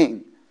become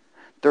king.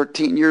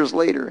 13 years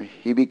later,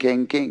 he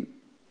became king.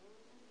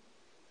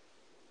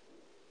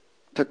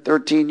 Took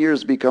 13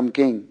 years to become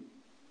king.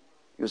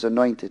 He was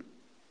anointed.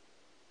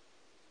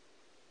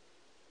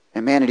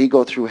 And man, did he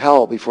go through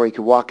hell before he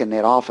could walk in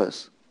that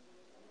office.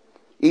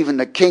 Even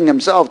the king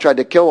himself tried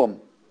to kill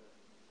him.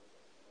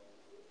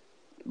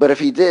 But if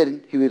he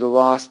did, he would have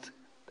lost.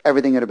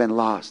 Everything would have been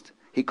lost.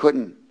 He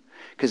couldn't.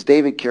 Because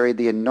David carried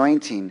the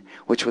anointing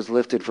which was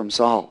lifted from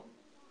Saul.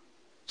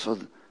 So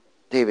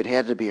David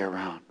had to be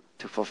around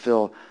to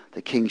fulfill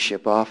the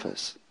kingship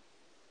office.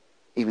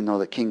 Even though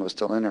the king was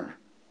still in her.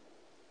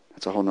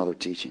 That's a whole nother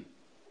teaching.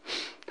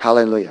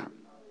 Hallelujah.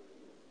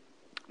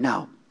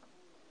 Now,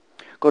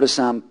 go to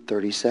Psalm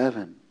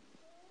 37.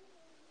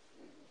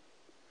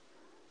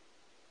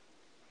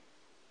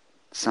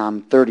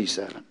 Psalm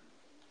 37.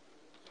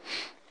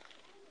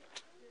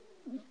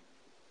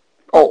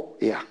 Oh,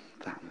 yeah.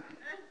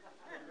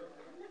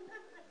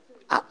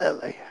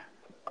 Hallelujah.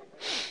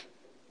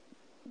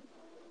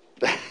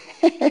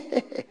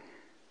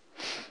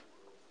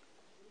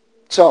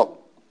 So,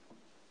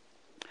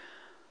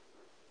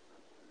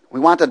 we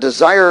want the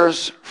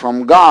desires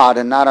from God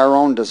and not our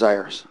own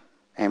desires.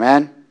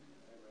 Amen?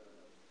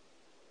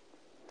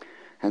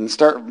 And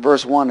start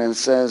verse 1 and it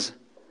says,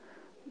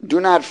 do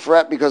not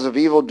fret because of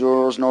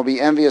evildoers, nor be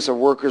envious of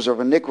workers of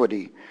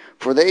iniquity,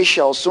 for they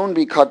shall soon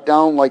be cut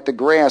down like the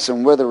grass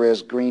and wither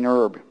as green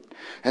herb.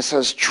 It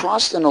says,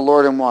 trust in the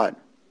Lord and what?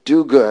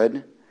 Do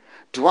good.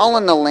 Dwell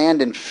in the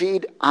land and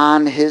feed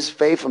on His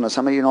faithfulness.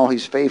 How many of you know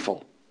He's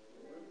faithful?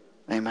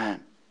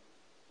 Amen.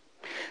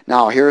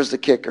 Now, here's the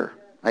kicker.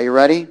 Are you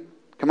ready?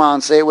 Come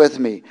on, say it with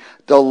me.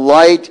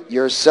 Delight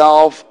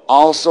yourself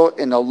also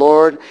in the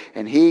Lord,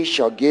 and He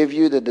shall give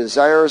you the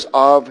desires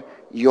of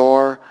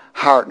your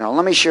heart. Now,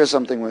 let me share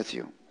something with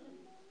you.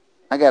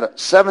 I got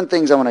 7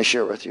 things I want to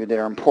share with you that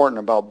are important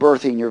about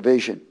birthing your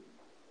vision.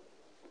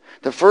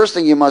 The first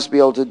thing you must be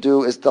able to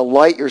do is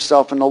delight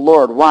yourself in the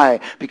Lord. Why?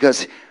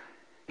 Because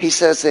He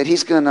says that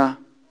He's going to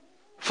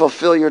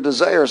fulfill your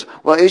desires.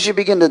 Well, as you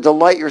begin to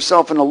delight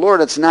yourself in the Lord,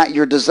 it's not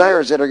your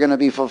desires that are going to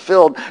be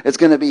fulfilled. It's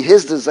going to be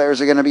His desires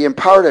that are going to be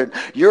imparted.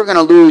 You're going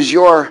to lose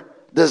your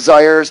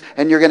desires,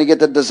 and you're going to get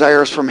the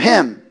desires from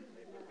Him.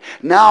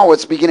 Now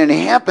what's beginning to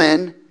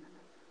happen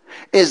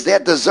is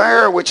that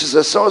desire which is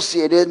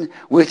associated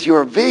with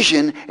your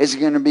vision is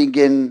going to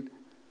begin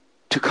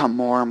to come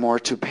more and more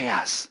to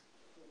pass.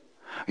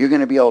 You're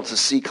going to be able to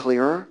see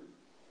clearer.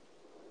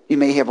 You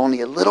may have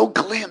only a little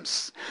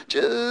glimpse,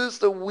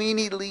 just a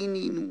weeny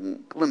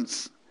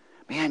glimpse.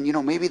 Man, you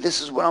know, maybe this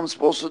is what I'm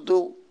supposed to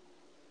do.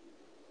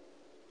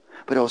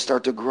 But it'll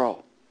start to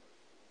grow.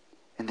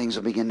 And things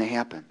will begin to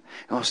happen.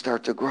 It'll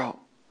start to grow.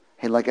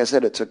 And like I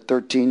said, it took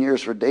 13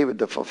 years for David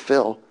to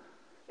fulfill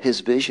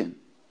his vision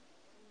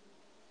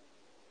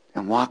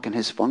and walk in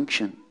his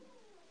function.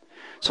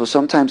 So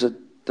sometimes it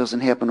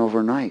doesn't happen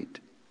overnight.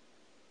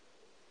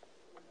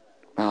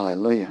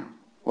 Hallelujah.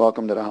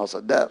 Welcome to the house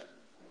of death.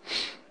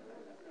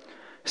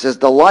 It says,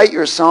 delight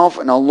yourself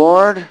in the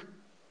Lord,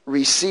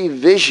 receive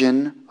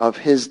vision of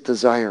His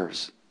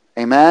desires.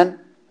 Amen?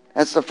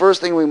 That's the first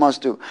thing we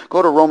must do.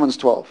 Go to Romans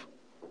 12.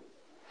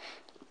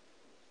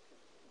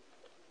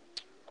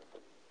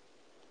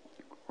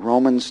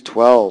 Romans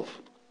 12.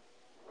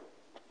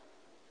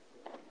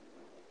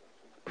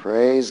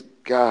 Praise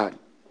God.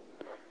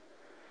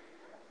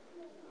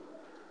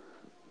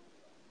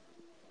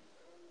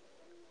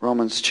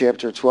 Romans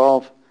chapter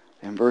 12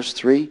 and verse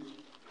 3.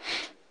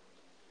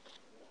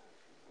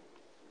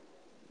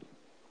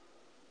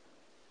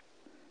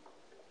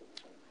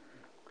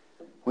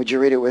 Would you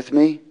read it with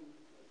me?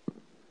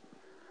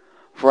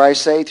 For I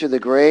say, through the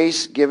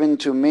grace given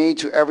to me,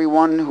 to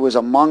everyone who is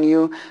among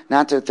you,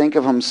 not to think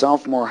of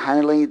himself more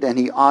highly than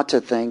he ought to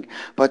think,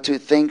 but to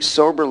think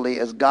soberly,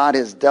 as God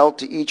has dealt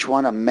to each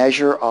one a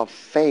measure of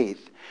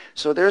faith.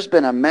 So there's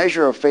been a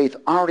measure of faith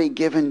already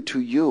given to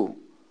you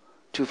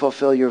to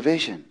fulfill your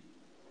vision.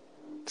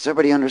 Does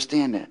everybody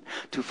understand that?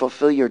 To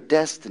fulfill your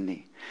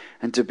destiny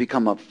and to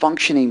become a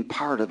functioning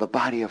part of the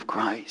body of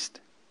Christ.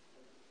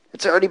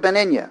 It's already been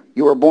in you.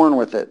 You were born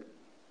with it.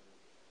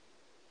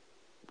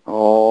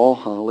 Oh,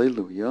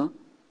 hallelujah.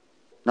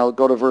 Now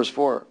go to verse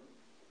 4.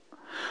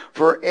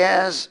 For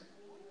as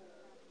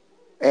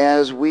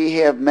we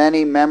have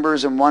many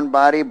members in one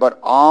body, but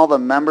all the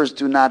members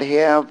do not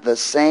have the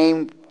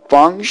same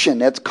function.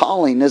 That's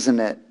calling, isn't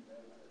it?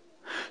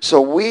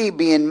 So we,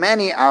 being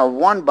many, are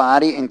one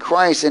body in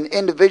Christ and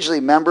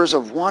individually members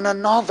of one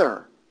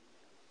another.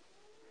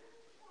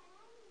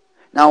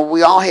 Now,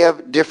 we all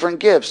have different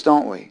gifts,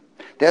 don't we?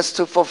 That's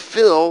to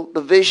fulfill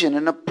the vision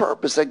and the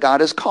purpose that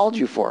God has called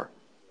you for.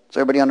 Does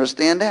everybody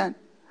understand that?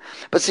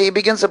 But see, he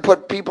begins to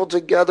put people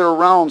together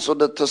around so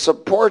that to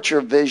support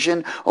your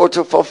vision or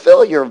to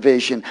fulfill your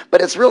vision.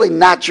 But it's really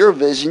not your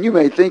vision. You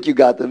may think you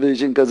got the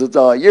vision because it's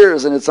all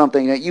yours and it's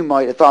something that you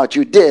might have thought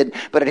you did,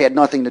 but it had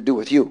nothing to do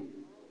with you.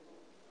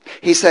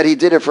 He said he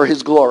did it for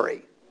his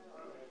glory.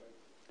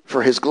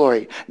 For his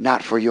glory,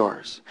 not for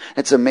yours.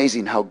 It's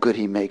amazing how good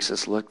he makes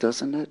us look,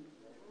 doesn't it?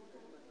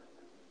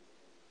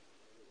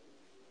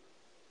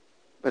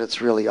 But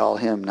it's really all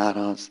him, not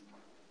us.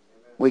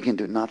 We can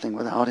do nothing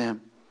without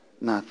him.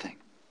 Nothing.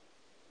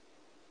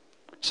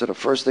 So the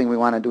first thing we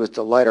want to do is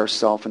delight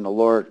ourselves in the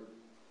Lord,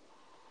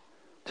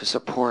 to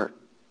support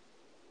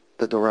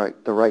the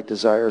right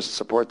desires,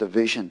 support the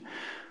vision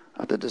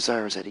of the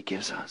desires that he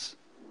gives us.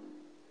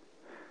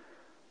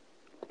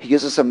 He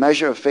gives us a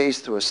measure of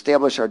faith to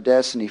establish our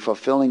destiny,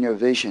 fulfilling your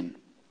vision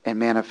and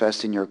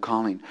manifesting your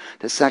calling.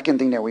 The second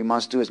thing that we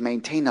must do is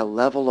maintain a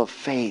level of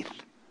faith,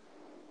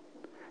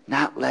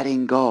 not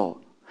letting go.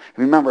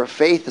 Remember,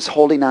 faith is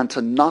holding on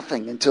to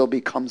nothing until it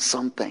becomes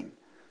something.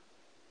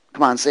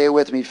 Come on, say it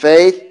with me.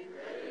 Faith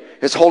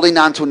is holding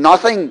on to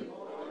nothing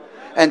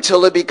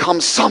until it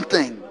becomes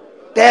something.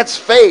 That's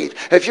faith.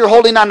 If you're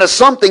holding on to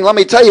something, let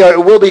me tell you,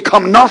 it will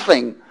become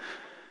nothing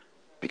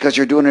because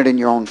you're doing it in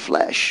your own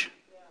flesh.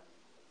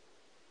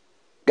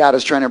 God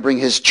is trying to bring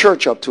his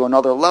church up to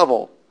another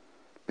level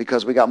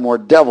because we got more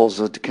devils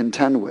to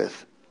contend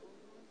with.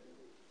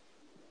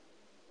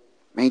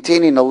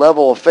 Maintaining a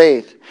level of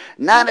faith.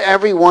 Not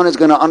everyone is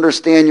going to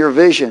understand your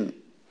vision.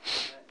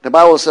 The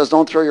Bible says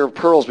don't throw your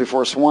pearls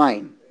before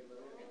swine.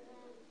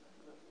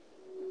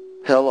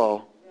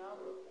 Hello.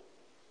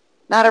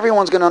 Not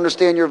everyone's going to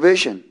understand your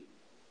vision.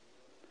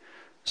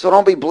 So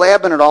don't be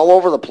blabbing it all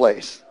over the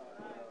place.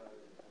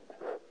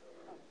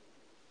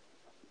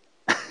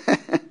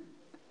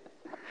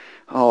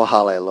 Oh,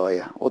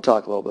 hallelujah. We'll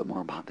talk a little bit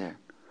more about that.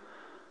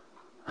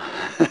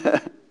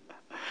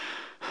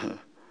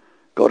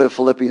 Go to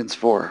Philippians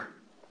 4.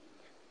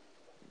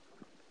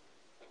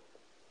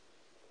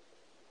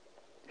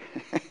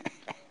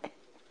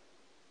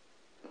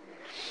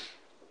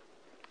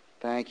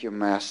 Thank you,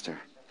 Master.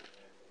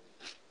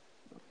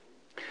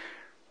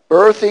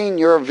 Birthing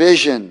your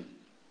vision.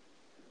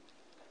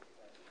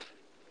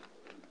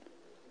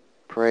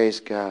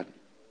 Praise God.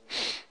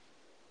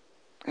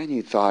 And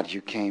you thought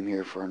you came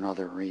here for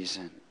another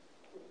reason.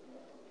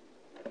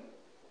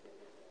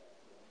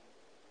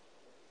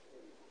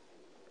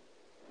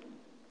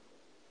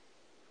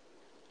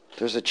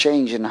 There's a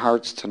change in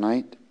hearts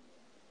tonight.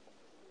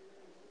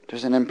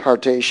 There's an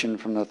impartation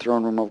from the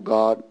throne room of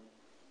God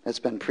that's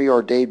been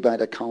preordained by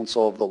the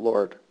counsel of the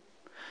Lord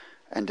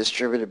and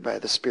distributed by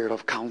the Spirit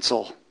of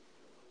counsel,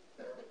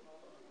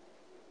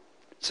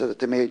 so that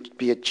there may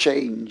be a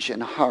change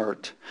in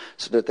heart,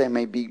 so that there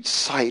may be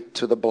sight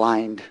to the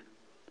blind.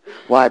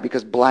 Why?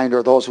 Because blind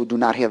are those who do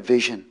not have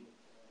vision.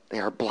 They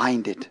are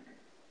blinded.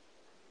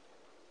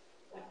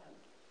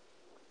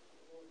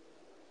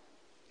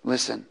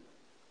 Listen.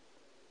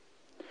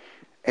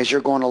 As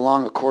you're going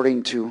along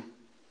according to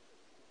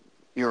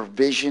your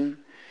vision,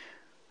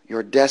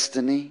 your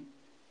destiny,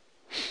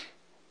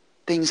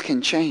 things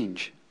can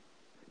change.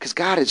 Because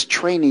God is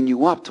training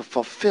you up to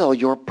fulfill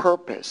your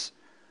purpose.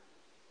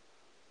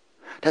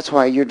 That's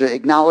why you're to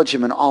acknowledge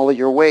him in all of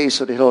your ways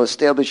so that he'll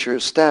establish your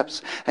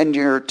steps. And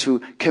you're to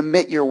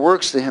commit your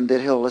works to him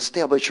that he'll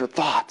establish your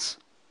thoughts.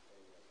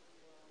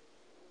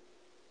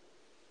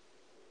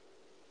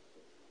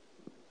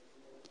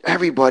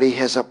 Everybody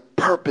has a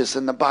purpose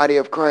in the body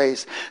of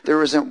Christ.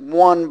 There isn't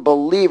one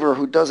believer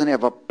who doesn't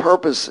have a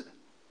purpose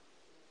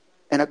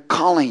and a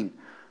calling.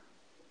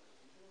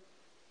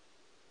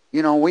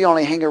 You know, we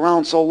only hang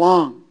around so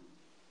long.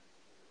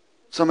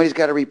 Somebody's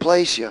got to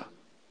replace you.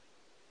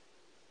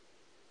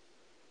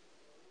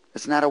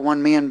 It's not a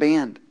one-man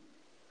band.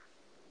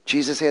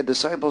 Jesus had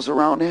disciples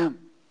around him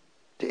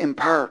to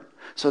impart,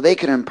 so they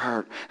could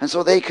impart, and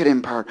so they could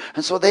impart,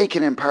 and so they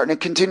can impart, and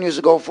it continues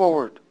to go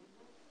forward.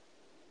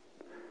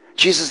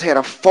 Jesus had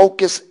a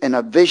focus and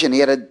a vision. He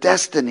had a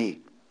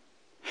destiny.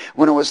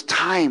 When it was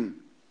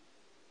time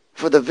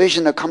for the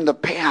vision to come to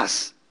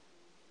pass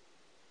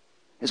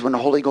is when the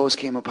Holy Ghost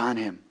came upon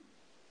him.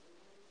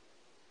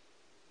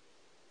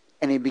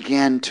 And he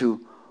began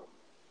to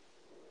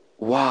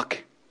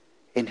walk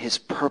in his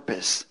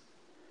purpose.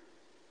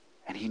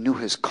 And he knew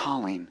his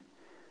calling,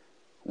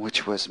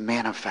 which was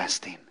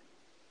manifesting.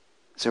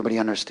 Does everybody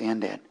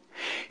understand that?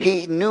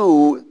 He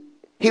knew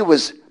he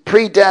was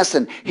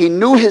predestined. He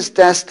knew his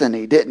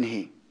destiny, didn't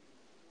he?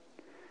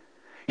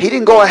 He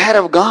didn't go ahead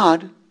of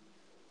God.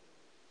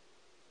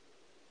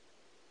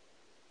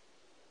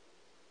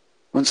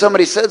 When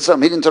somebody said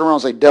something, he didn't turn around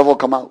and say, devil,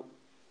 come out.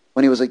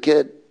 When he was a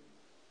kid.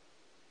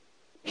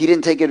 He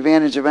didn't take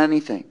advantage of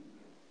anything.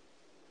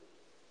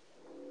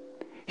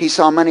 He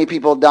saw many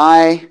people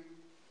die,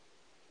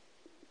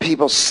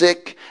 people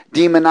sick,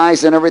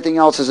 demonized, and everything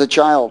else as a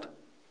child.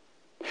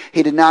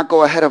 He did not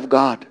go ahead of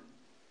God.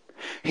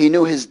 He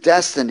knew his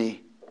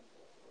destiny,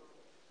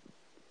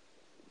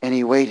 and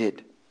he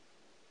waited.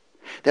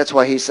 That's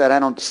why he said, I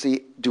don't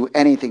do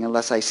anything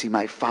unless I see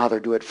my Father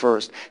do it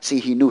first. See,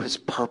 he knew his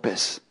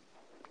purpose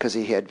because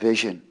he had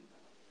vision.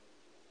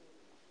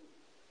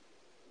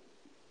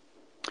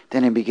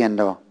 Then he began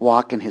to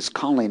walk in his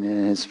calling and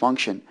in his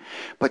function.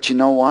 But you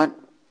know what?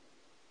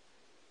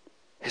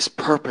 His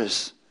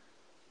purpose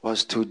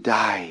was to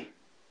die.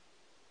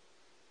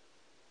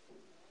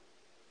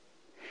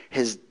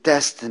 His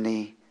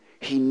destiny,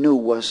 he knew,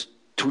 was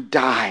to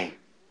die.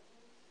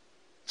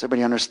 Does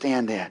everybody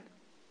understand that?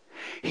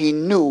 He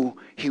knew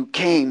he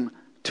came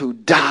to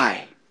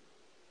die.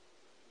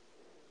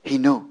 He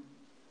knew.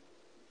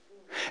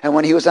 And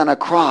when he was on a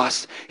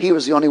cross, he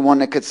was the only one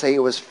that could say it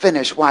was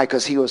finished. Why?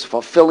 Because he was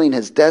fulfilling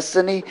his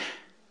destiny.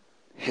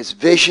 His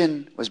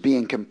vision was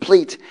being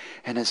complete,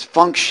 and his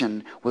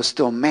function was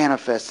still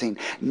manifesting.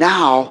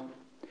 Now,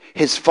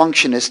 his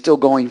function is still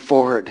going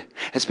forward.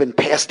 It's been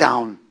passed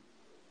down.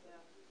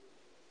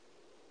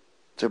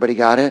 Has everybody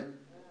got it?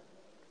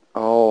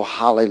 Oh,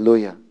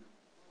 hallelujah.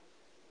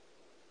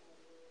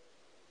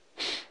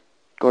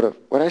 Go to,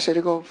 what did I say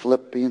to go?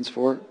 Philippians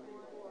 4?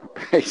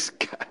 Praise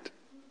God.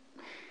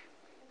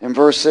 In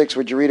verse 6,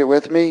 would you read it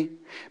with me?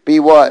 Be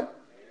what?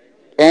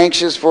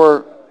 Anxious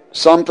for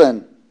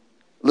something.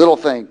 Little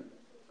thing.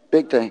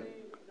 Big thing.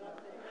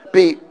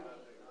 Be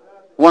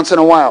once in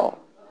a while.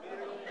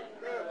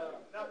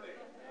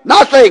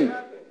 Nothing.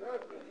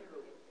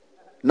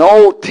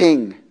 No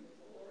ting.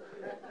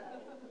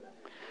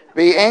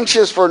 Be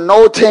anxious for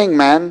no ting,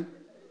 man.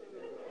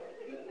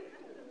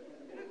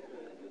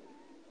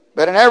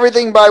 But in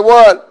everything by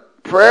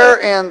what?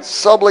 Prayer and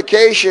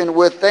supplication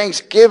with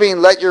thanksgiving,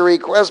 let your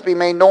requests be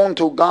made known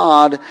to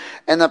God,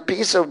 and the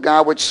peace of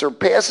God which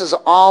surpasses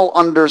all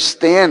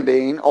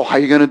understanding. Oh, how are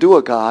you going to do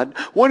it, God?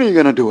 When are you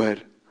going to do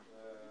it?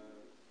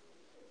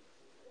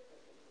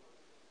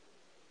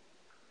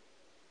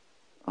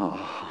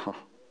 Oh.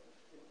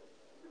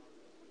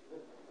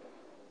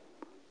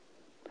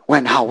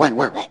 When, how, when,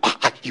 where?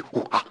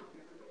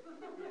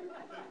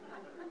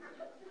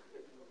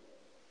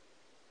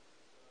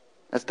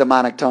 That's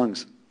demonic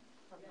tongues.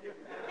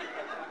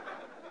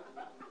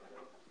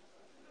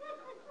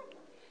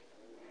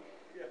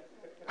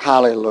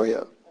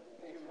 Hallelujah.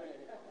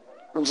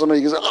 And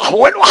somebody goes,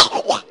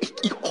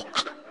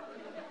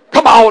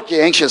 come out, you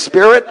anxious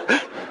spirit.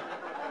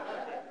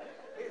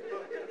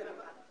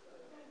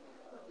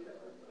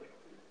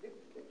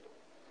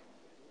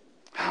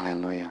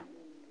 Hallelujah.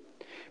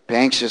 Be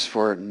anxious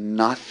for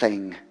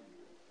nothing.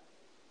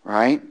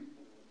 Right?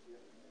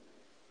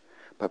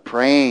 But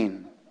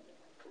praying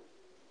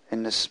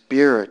in the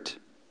Spirit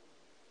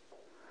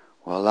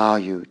will allow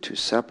you to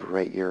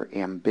separate your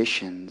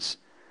ambitions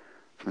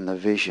from the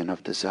vision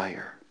of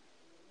desire.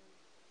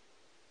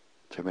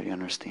 Does everybody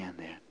understand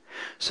that?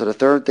 So the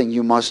third thing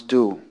you must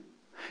do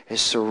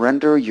is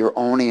surrender your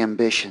own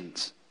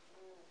ambitions.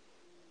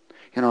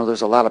 You know,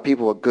 there's a lot of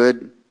people with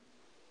good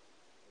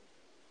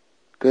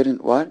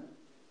what?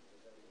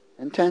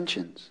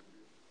 Intentions.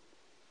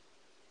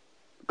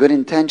 Good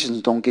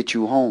intentions don't get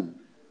you home.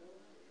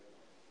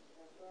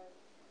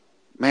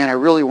 Man, I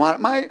really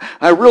want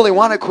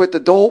to quit the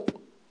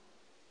dope.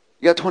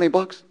 You got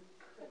 $20?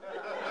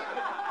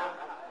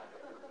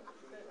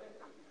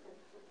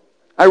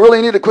 I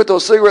really need to quit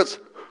those cigarettes.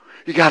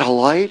 You got a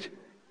light?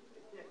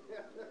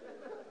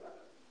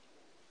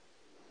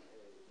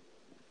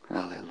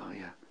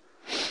 Hallelujah.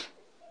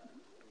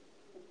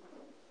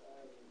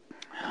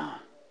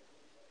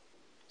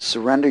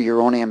 Surrender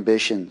your own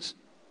ambitions.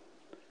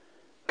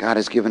 God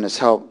has given us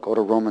help. Go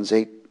to Romans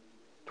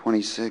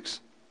 8:26.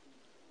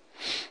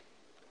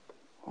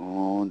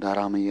 Oh,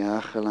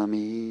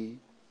 daramiyachalami.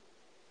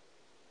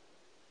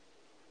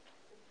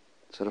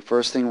 So the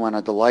first thing, you want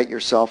to delight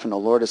yourself in the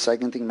Lord. The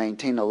second thing,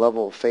 maintain a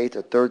level of faith.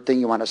 The third thing,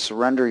 you want to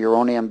surrender your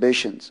own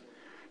ambitions.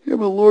 Yeah,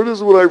 but Lord, this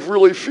is what I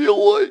really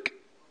feel like.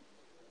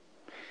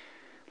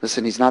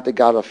 Listen, he's not the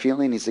God of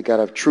feeling. He's the God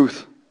of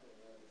truth.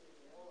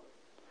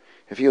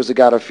 If he was the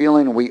God of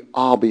feeling, we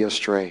all be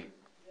astray.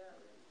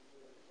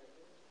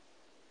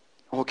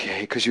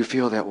 Okay, because you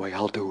feel that way,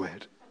 I'll do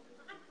it.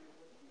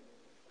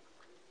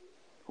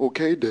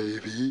 Okay,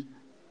 Davey,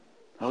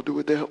 I'll do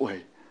it that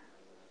way.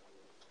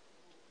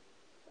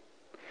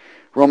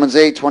 Romans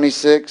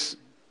 8:26.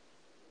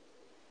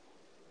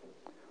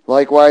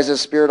 Likewise, the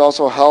Spirit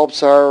also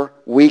helps our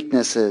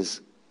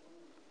weaknesses.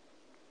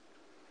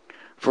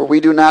 For we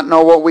do not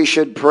know what we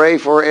should pray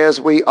for as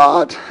we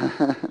ought.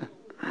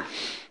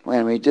 Wait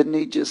a minute, didn't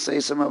he just say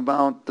something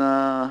about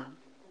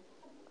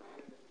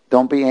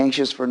don't be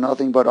anxious for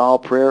nothing but all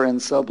prayer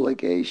and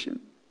supplication?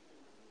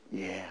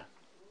 Yeah.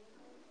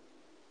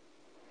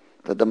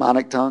 The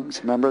demonic tongues,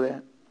 remember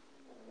that?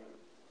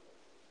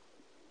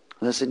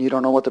 Listen, you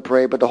don't know what to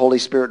pray, but the Holy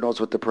Spirit knows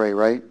what to pray,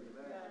 right?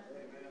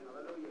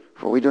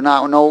 For we do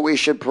not know what we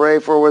should pray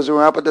for as we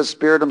ought, but the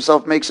Spirit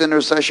himself makes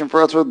intercession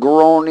for us with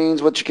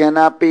groanings which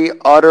cannot be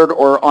uttered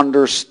or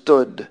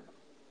understood.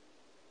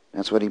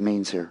 That's what he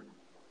means here.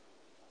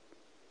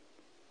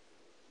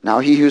 Now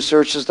he who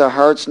searches the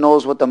hearts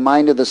knows what the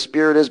mind of the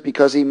Spirit is,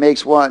 because he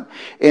makes what?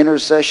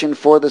 Intercession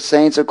for the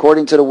saints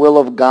according to the will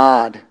of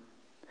God.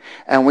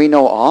 And we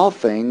know all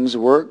things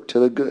work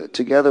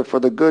together for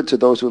the good to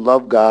those who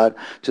love God,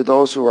 to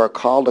those who are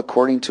called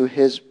according to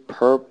his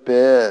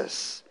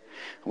purpose.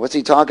 What's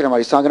he talking about?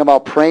 He's talking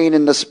about praying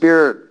in the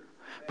Spirit.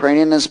 Praying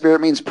in the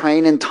Spirit means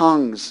praying in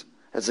tongues.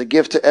 It's a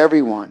gift to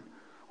everyone.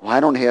 Well, I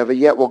don't have it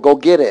yet. Well, go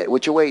get it.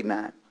 What you waiting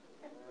on?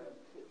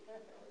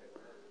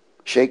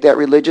 Shake that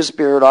religious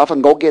spirit off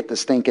and go get the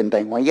stinking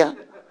thing, will ya?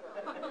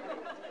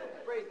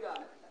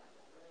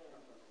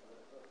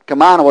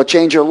 Come on, it will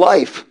change your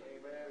life.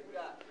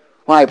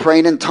 Why?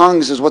 Praying in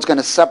tongues is what's going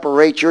to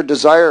separate your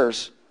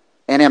desires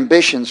and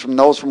ambitions from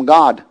those from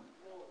God.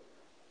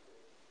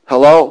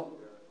 Hello?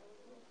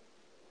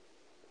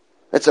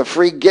 It's a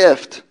free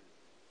gift.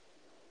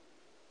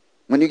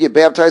 When you get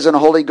baptized in the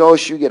Holy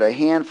Ghost, you get a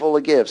handful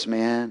of gifts,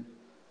 man.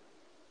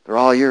 They're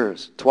all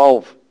yours.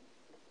 12.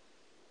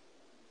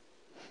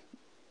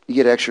 You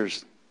get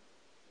extras.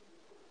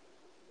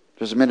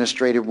 There's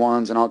administrative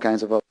ones and all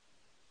kinds of others.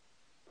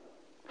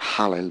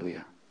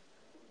 Hallelujah.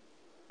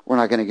 We're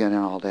not going to get into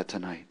all that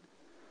tonight.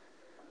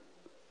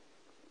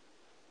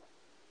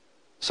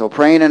 So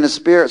praying in the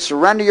Spirit,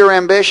 surrender your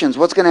ambitions.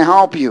 What's going to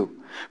help you?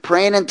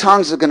 Praying in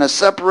tongues is going to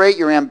separate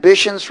your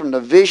ambitions from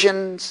the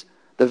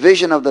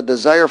vision of the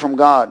desire from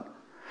God.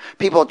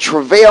 People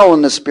travail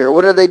in the Spirit.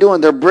 What are they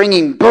doing? They're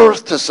bringing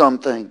birth to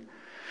something.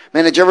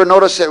 Man, did you ever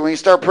notice that when you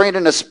start praying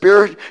in the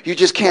Spirit, you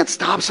just can't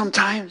stop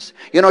sometimes?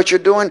 You know what you're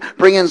doing?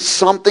 Bringing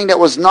something that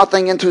was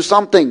nothing into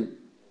something.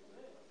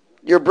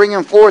 You're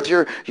bringing forth,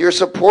 you're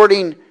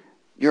supporting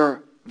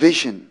your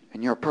vision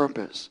and your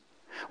purpose.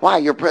 Why?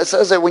 It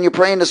says that when you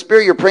pray in the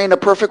Spirit, you're praying the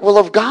perfect will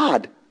of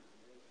God.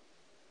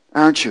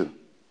 Aren't you?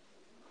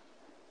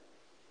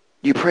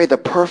 You pray the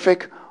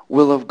perfect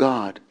will of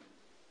God.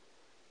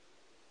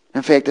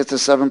 In fact, it's the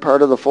seventh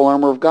part of the full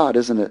armor of God,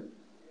 isn't it?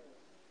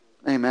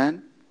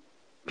 Amen?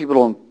 People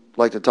don't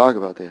like to talk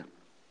about that.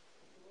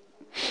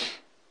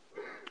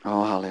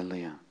 Oh,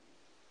 hallelujah.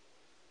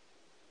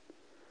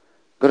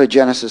 Go to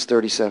Genesis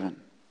 37.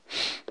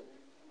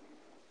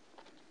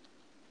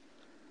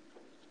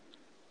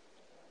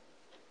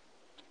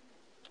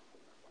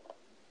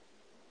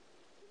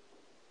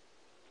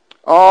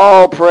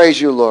 Oh, praise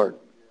you, Lord.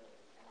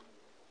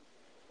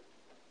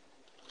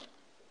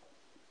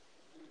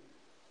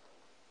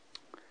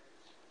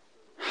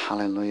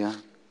 Hallelujah.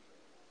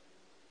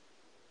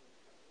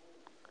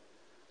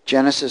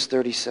 Genesis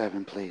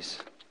 37, please.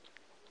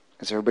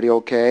 Is everybody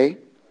okay?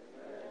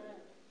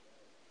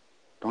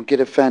 Don't get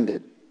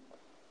offended.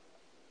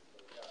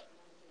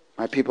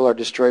 My people are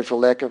destroyed for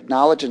lack of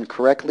knowledge and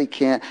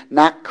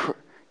cannot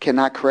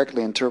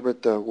correctly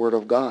interpret the Word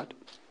of God.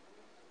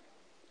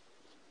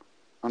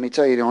 Let me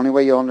tell you, the only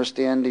way you'll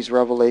understand these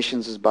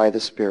revelations is by the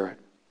Spirit.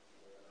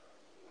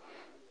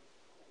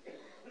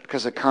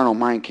 Because the carnal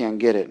mind can't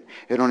get it.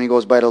 It only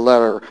goes by the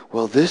letter.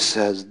 Well, this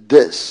says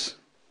this.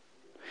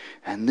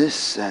 And this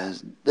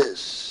says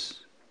this.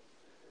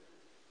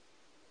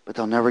 But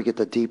they'll never get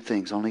the deep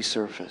things, only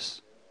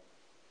surface.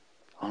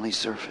 Only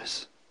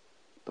surface.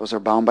 Those are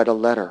bound by the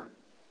letter.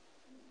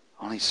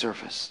 Only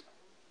surface.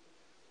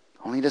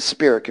 Only the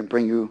Spirit can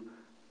bring you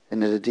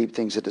into the deep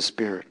things of the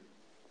Spirit.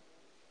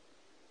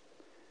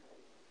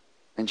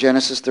 In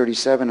Genesis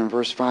 37 and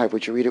verse 5,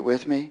 would you read it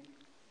with me?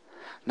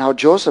 Now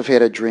Joseph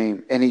had a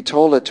dream, and he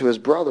told it to his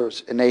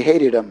brothers, and they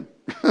hated him.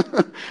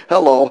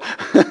 Hello.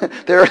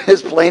 There it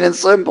is, plain and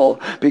simple.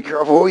 Be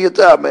careful who you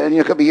tell, man.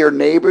 You could be your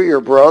neighbor,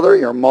 your brother,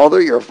 your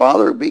mother, your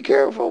father. Be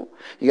careful.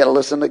 You got to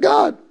listen to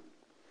God.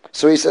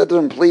 So he said to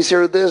them, please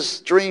hear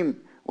this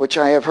dream, which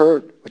I have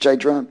heard, which I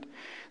dreamt.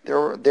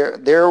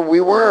 There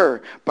we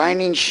were,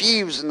 binding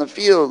sheaves in the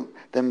field.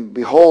 Then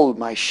behold,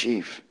 my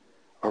sheaf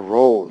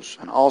arose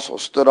and also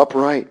stood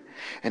upright.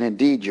 And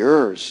indeed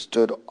yours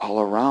stood all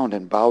around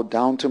and bowed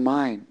down to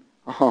mine.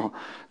 Oh,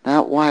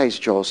 not wise,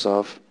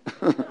 Joseph.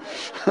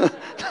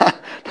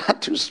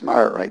 not too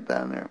smart right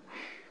down there.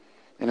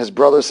 And his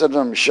brother said to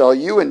him, shall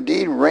you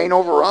indeed reign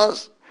over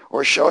us?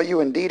 Or shall you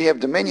indeed have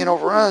dominion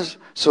over us?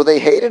 So they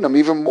hated him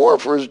even more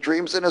for his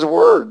dreams and his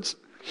words.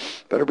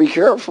 Better be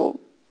careful.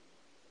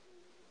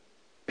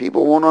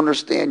 People won't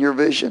understand your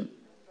vision.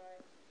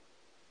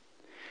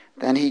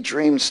 Then he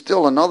dreamed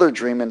still another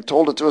dream and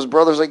told it to his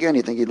brothers again.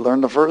 You think he'd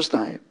learned the first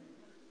time?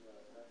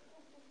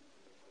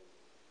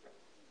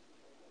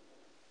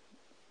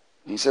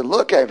 He said,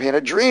 look, I've had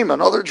a dream,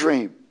 another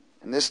dream.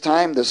 And this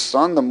time the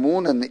sun, the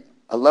moon, and the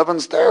 11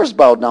 stars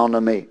bowed down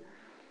to me.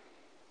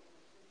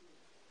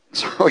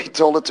 So he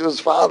told it to his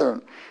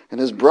father and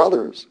his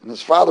brothers. And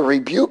his father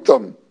rebuked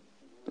them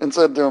and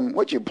said to him,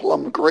 what, you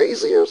plumb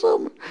crazy or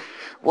something?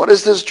 What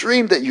is this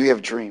dream that you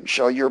have dreamed?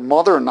 Shall your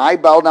mother and I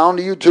bow down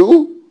to you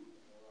too?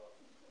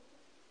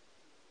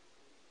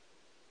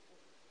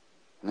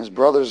 And his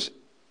brothers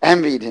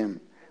envied him,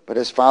 but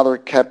his father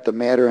kept the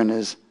matter in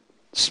his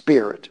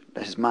spirit.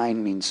 His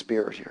mind means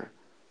spirit here.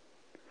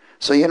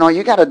 So,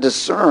 you got to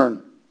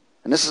discern.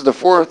 And this is the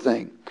fourth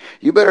thing.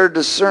 You better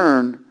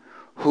discern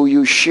who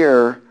you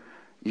share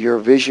your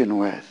vision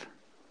with.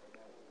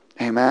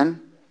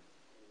 Amen?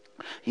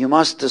 You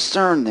must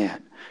discern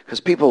that. Because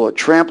people will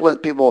trample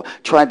it, people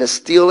try to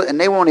steal it, and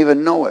they won't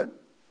even know it.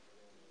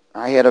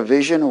 I had a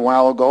vision a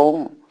while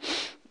ago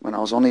when I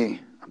was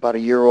only about a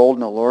year old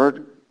in the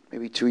Lord,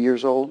 maybe 2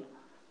 years old.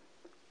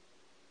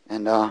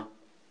 And I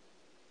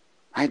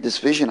had this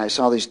vision. I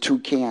saw these 2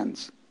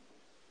 cans,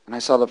 and I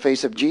saw the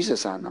face of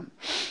Jesus on them.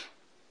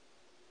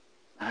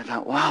 And I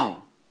thought,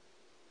 wow.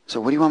 So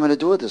what do you want me to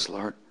do with this,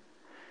 Lord?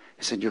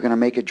 He said, you're going to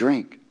make a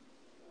drink.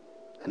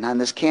 And on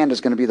this can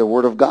is going to be the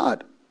Word of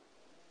God.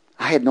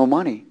 I had no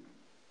money.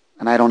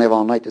 And I don't have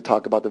all night to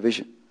talk about the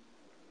vision.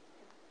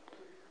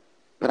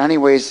 But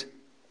anyways,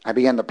 I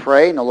began to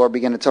pray, and the Lord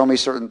began to tell me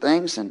certain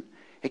things, and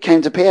it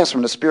came to pass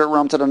from the spirit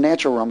realm to the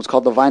natural realm. It's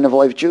called the Vine of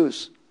Life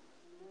juice.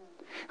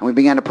 And we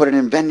began to put it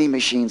in vending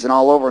machines and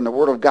all over, and the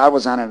Word of God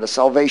was on it, a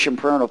salvation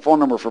prayer and a phone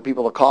number for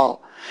people to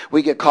call.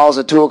 We get calls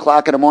at 2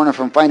 o'clock in the morning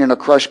from finding a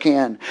crushed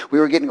can.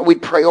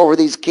 We'd pray over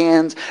these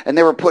cans, and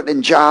they were put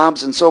in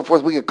jobs and so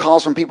forth. We get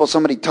calls from people,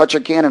 somebody touch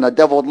a can, and the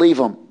devil would leave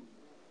them.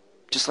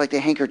 Just like the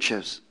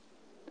handkerchiefs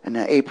and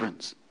the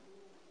aprons.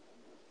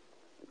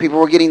 People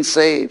were getting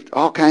saved,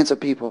 all kinds of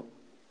people.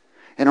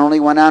 And it only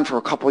went on for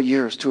a couple of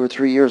years, 2 or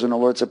 3 years, and the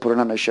Lord said, put it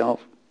on the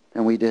shelf.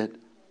 And we did.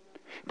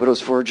 But it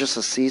was for just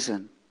a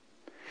season.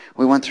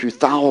 We went through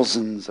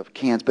thousands of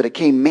cans, but it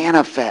came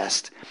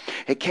manifest.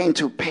 It came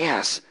to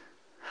pass.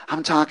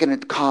 I'm talking,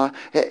 it cost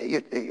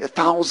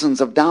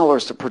thousands of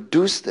dollars to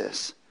produce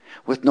this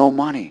with no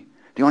money.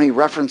 The only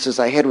references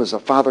I had was the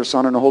Father,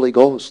 Son, and the Holy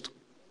Ghost.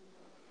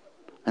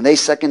 And they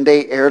second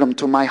day aired them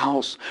to my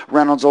house.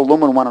 Reynolds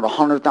Aluminum wanted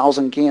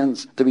 100,000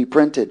 cans to be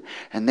printed.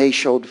 And they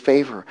showed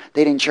favor.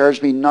 They didn't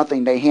charge me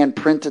nothing. They hand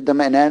printed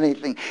them and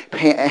anything.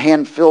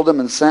 Hand filled them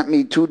and sent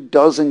me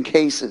 24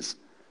 cases.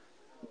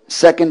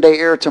 Second day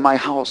air to my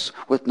house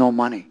with no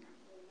money.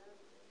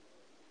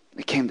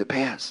 It came to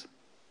pass.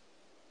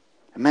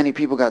 And many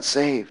people got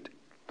saved.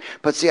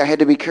 But see, I had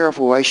to be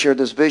careful who I shared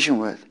this vision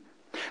with.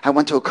 I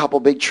went to a couple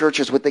big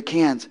churches with the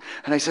cans,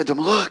 and I said to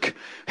them, look,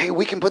 hey,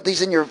 we can put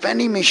these in your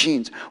vending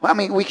machines. Well, I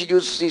mean, we could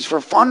use these for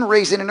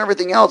fundraising and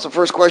everything else. The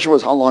first question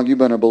was, how long you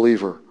been a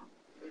believer?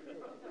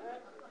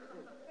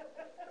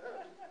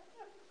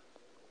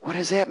 What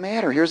does that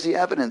matter? Here's the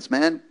evidence,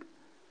 man.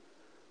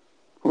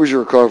 Who's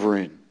your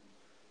covering?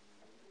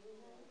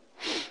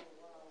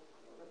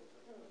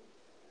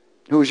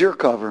 Who's your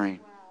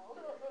covering?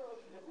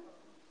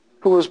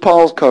 Who was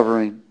Paul's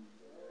covering?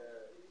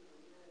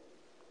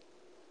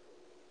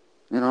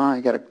 I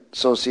got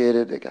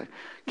associated, I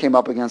came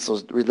up against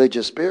those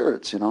religious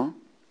spirits,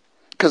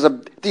 Because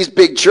of these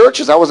big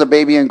churches, I was a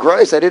baby in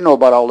Christ. I didn't know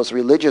about all this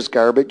religious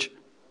garbage.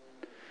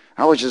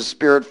 I was just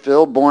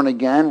spirit-filled, born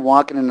again,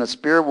 walking in the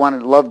Spirit, wanted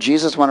to love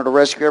Jesus, wanted to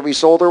rescue every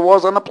soul there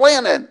was on the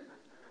planet.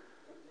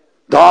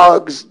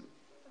 Dogs,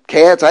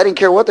 cats, I didn't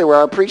care what they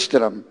were, I preached to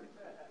them.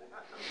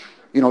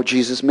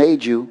 Jesus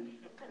made you.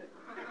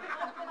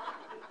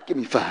 Give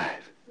me 5.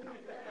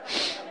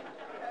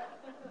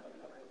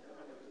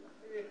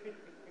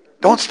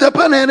 Don't step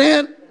on that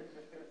ant.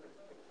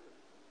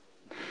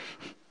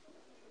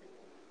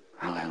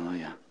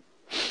 Hallelujah.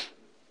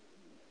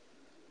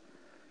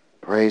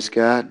 Praise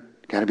God.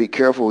 Got to be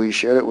careful who you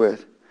share it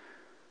with.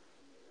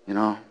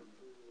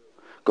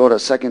 Go to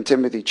 2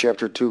 Timothy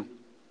chapter 2.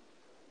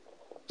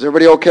 Is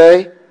everybody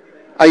okay?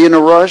 Are you in a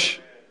rush?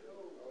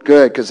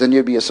 Good, because then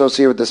you'd be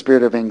associated with the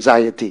spirit of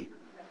anxiety.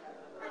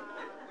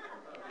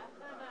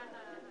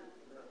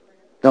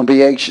 Don't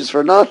be anxious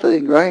for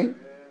nothing, right?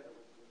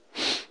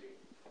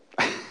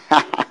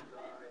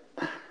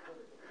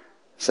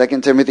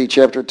 2 Timothy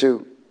chapter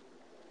 2.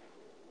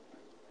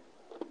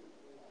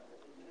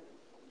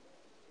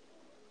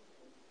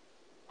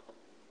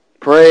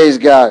 Praise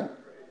God.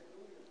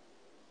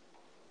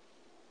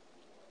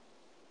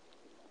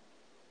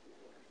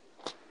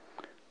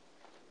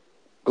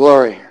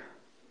 Glory.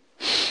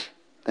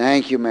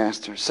 Thank you,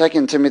 Master.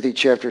 2 Timothy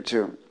chapter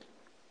 2.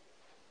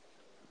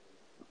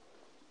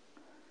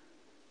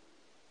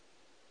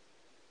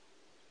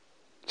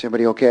 Is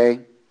everybody okay?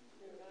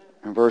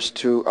 And verse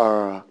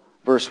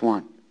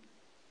 1.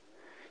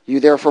 You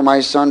therefore,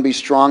 my son, be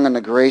strong in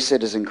the grace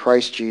that is in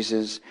Christ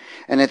Jesus,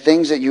 and the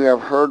things that you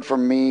have heard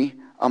from me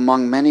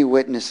among many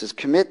witnesses,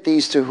 commit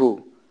these to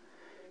who?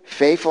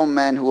 Faithful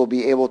men who will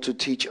be able to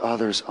teach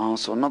others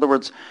also. In other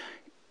words,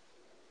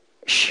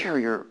 share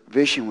your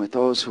vision with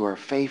those who are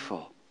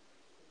faithful,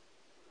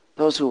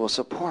 those who will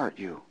support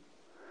you,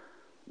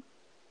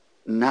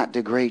 not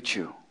degrade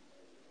you.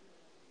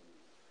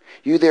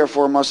 You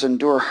therefore must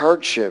endure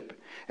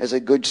hardship as a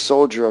good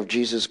soldier of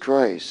Jesus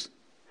Christ.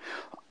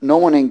 no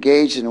one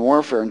engaged in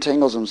warfare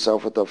entangles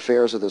himself with the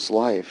affairs of this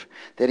life,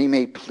 that he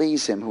may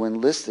please him who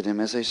enlisted him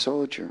as a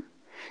soldier.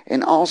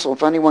 And also,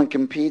 if anyone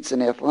competes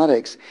in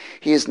athletics,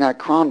 he is not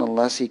crowned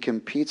unless he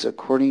competes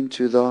according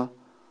to the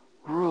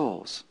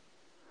rules.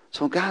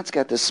 So God's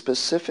got this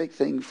specific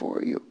thing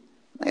for you.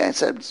 Like I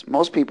said,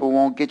 most people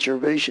won't get your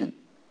vision.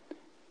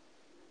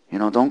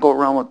 Don't go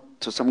around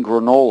to some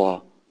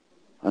granola,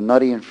 a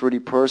nutty and fruity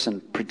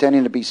person,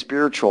 pretending to be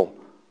spiritual.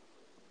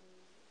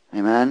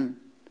 Amen?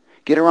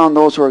 Get around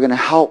those who are going to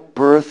help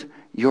birth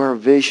your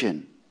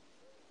vision.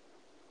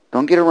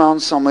 Don't get around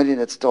somebody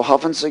that's still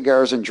huffing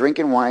cigars and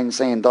drinking wine and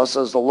saying, "Thus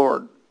says the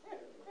Lord."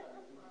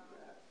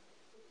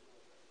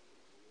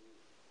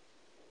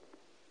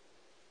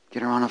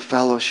 Get around a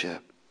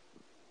fellowship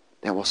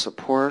that will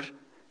support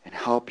and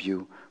help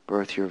you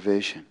birth your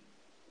vision.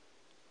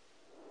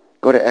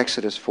 Go to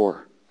Exodus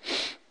 4.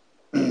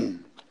 We're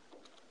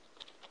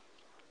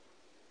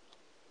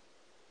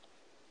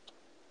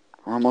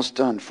almost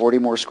done. 40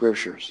 more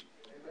scriptures.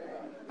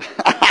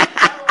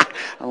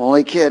 I'm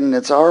only kidding.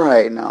 It's all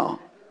right now.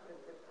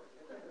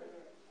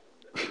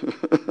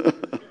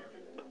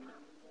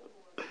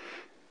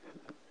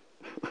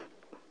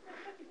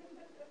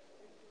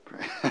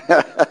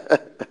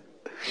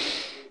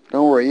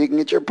 Don't worry, you can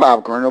get your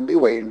popcorn. It'll be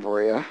waiting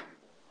for you.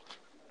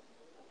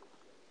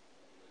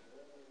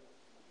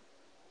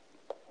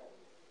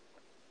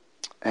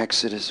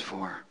 Exodus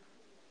 4.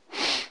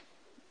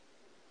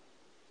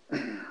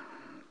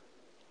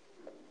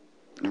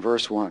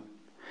 Verse 1.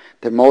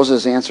 Then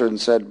Moses answered and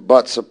said,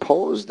 "But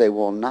suppose they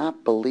will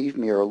not believe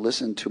me or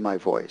listen to my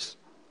voice.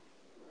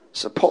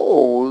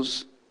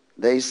 Suppose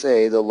they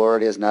say the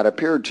Lord has not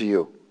appeared to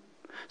you.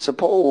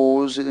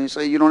 Suppose they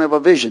say you don't have a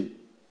vision.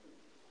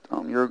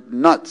 You're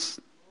nuts."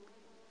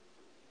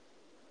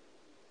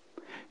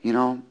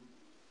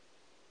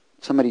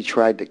 Somebody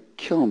tried to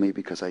kill me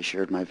because I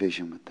shared my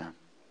vision with them.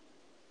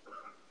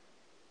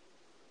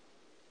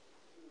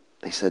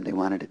 They said they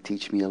wanted to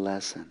teach me a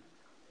lesson.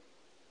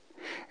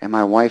 And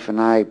my wife and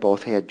I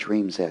both had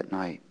dreams that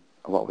night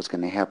of what was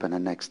going to happen the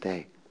next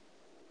day.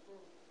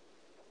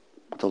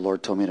 But the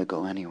Lord told me to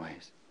go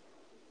anyways.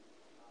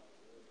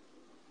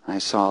 And I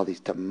saw these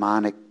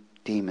demonic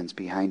demons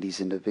behind these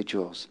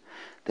individuals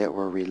that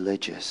were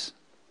religious.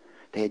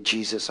 They had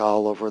Jesus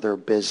all over their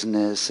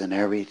business and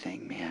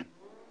everything, man.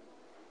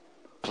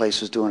 The place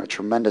was doing a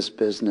tremendous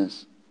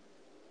business.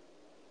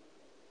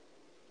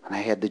 And I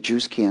had the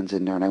juice cans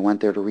in there, and I went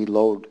there to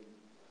reload.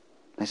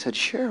 I said,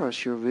 "Share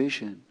us your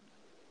vision."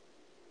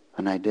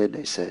 And I did.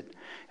 They said,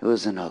 it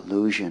was an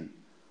illusion.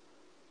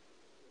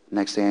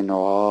 Next thing I know,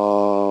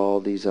 all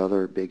these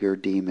other bigger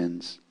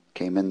demons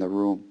came in the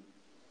room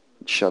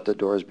and shut the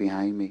doors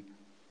behind me.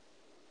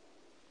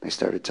 They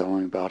started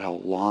telling me about how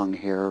long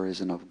hair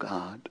isn't of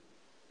God.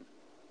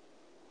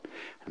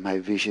 And my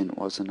vision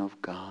wasn't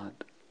of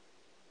God.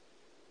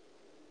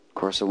 Of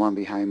course, the one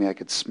behind me, I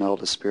could smell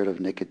the spirit of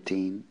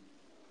nicotine.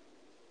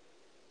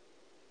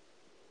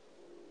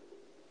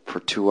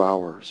 For 2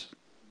 hours,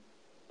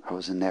 I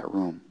was in that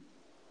room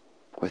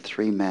with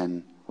 3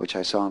 men, which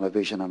I saw in a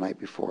vision the night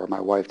before. My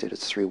wife did.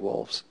 It's 3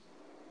 wolves.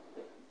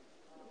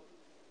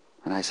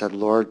 And I said,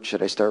 "Lord,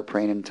 should I start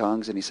praying in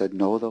tongues?" And he said,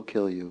 "No, they'll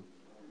kill you."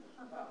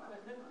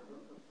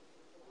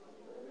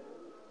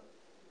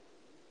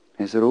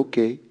 I said,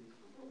 "Okay.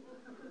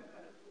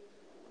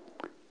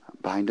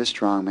 Bind a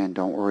strong man.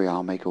 Don't worry,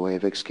 I'll make a way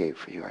of escape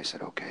for you." I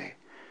said, "Okay."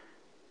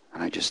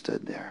 And I just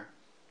stood there.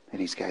 And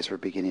these guys were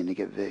beginning to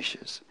get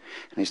vicious.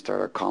 And they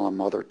started calling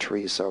Mother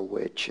Teresa a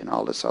witch and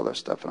all this other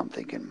stuff. And I'm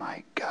thinking,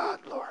 my God,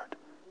 Lord.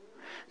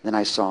 Then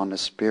I saw in the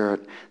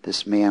spirit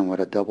this man with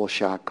a double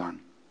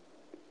shotgun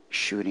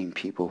shooting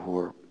people who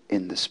were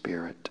in the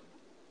spirit.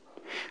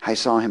 I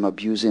saw him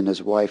abusing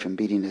his wife and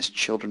beating his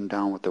children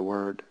down with the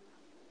word,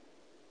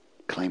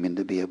 claiming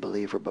to be a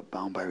believer but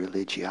bound by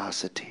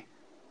religiosity.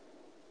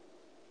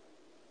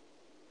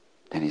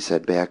 Then he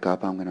said, "Back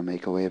up, I'm going to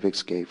make a way of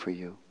escape for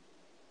you."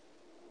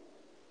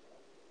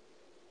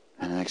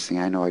 And the next thing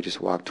I know, I just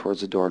walked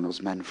towards the door and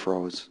those men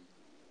froze.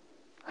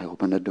 I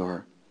opened the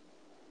door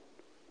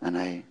and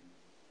I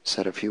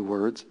said a few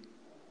words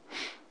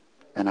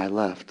and I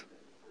left.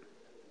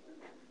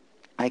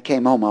 I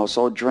came home. I was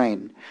so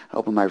drained. I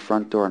opened my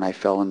front door and I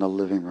fell in the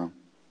living room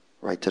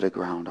right to the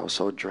ground. I was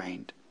so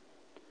drained.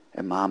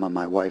 And Mom and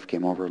my wife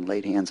came over and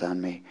laid hands on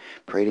me,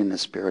 prayed in the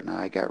spirit, and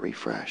I got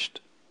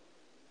refreshed.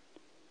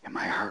 And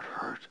my heart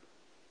hurt.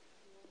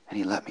 And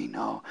he let me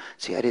know.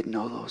 See, I didn't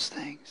know those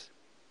things.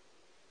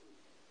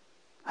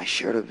 I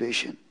shared a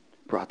vision,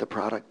 brought the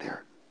product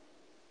there,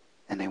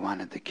 and they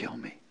wanted to kill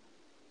me.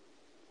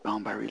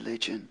 Bound by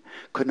religion.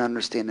 Couldn't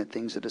understand the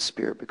things of the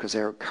Spirit because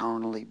they were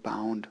carnally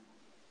bound.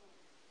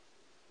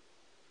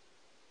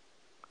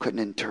 Couldn't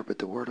interpret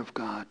the Word of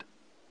God.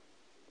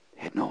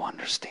 They had no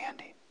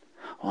understanding.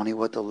 Only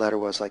what the letter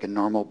was, like a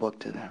normal book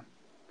to them.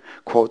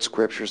 Quote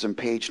scriptures and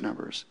page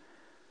numbers,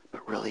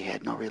 but really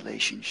had no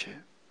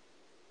relationship.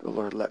 The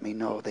Lord let me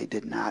know they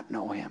did not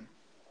know Him.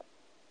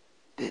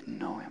 Didn't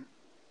know Him.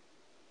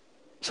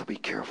 So be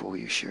careful who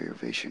you share your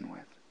vision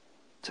with.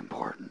 It's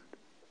important.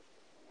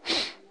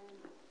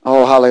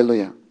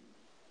 hallelujah.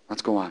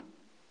 Let's go on.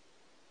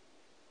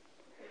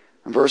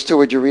 In verse 2,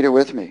 would you read it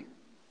with me?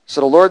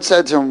 So the Lord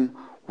said to him,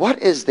 what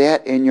is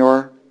that in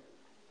your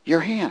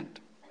hand?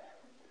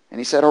 And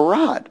he said, a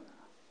rod.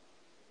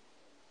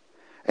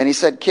 And he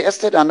said,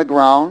 cast it on the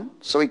ground.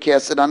 So he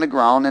cast it on the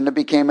ground, and it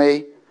became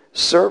a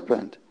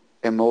serpent.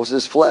 And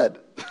Moses fled.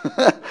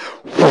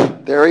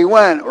 There he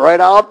went, right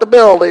out the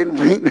building,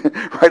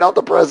 right out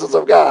the presence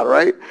of God,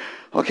 right?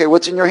 Okay,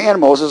 what's in your hand,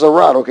 Moses? A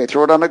rod. Okay,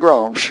 throw it on the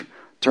ground.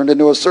 Turned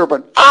into a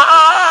serpent.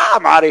 Ah,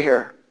 I'm out of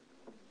here.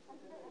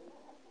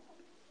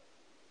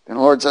 And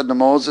the Lord said to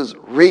Moses,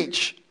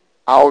 reach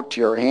out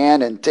your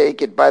hand and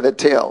take it by the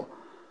tail.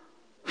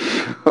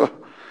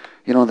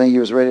 You don't think he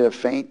was ready to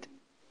faint?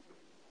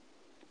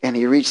 And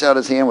he reached out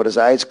his hand with his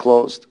eyes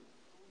closed,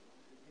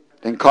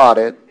 then caught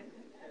it,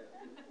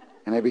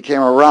 and it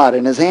became a rod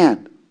in his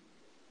hand,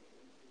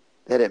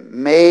 that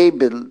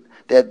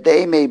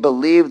they may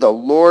believe the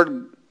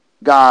Lord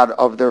God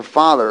of their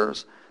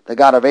fathers, the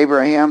God of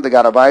Abraham, the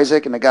God of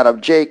Isaac, and the God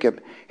of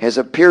Jacob, has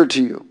appeared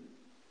to you.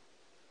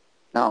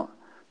 Now,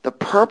 the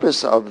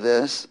purpose of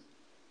this,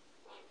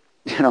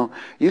 you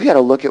got to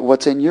look at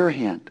what's in your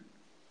hand.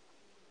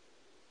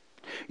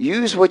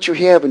 Use what you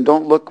have and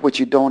don't look what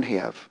you don't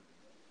have.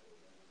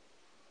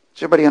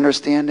 Does everybody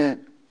understand that?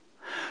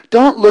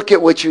 Don't look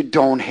at what you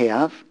don't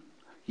have.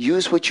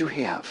 Use what you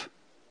have.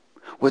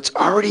 What's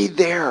already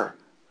there.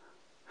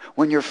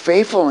 When you're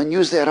faithful and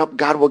use that up,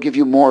 God will give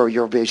you more of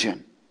your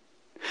vision.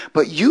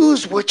 But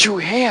use what you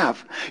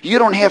have. You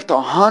don't have to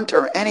hunt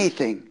or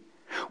anything.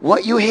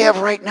 What you have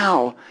right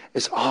now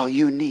is all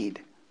you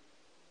need.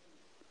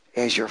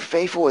 As you're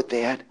faithful with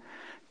that,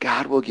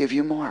 God will give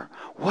you more.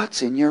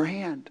 What's in your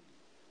hand?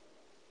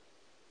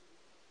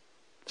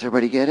 Does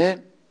everybody get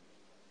it?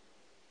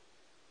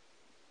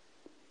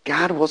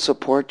 God will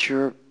support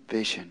your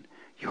vision,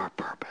 your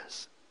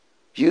purpose.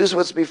 Use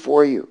what's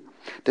before you.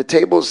 The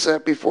table is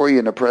set before you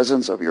in the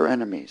presence of your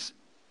enemies.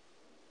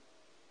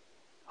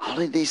 All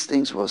of these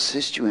things will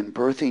assist you in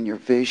birthing your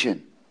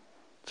vision.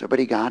 Has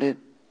everybody got it?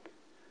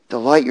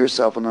 Delight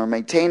yourself in them.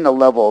 Maintain the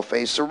level of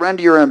faith.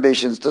 Surrender your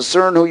ambitions.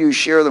 Discern who you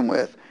share them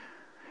with.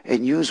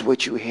 And use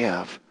what you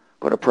have.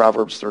 Go to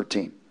Proverbs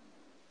 13.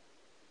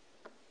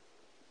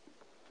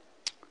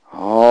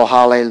 Oh,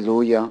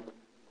 hallelujah.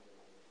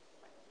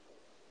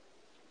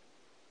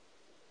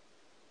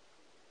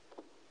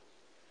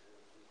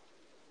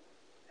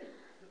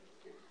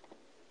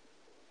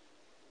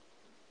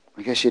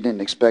 I guess you didn't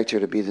expect her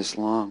to be this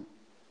long.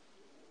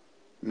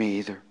 Me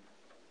either.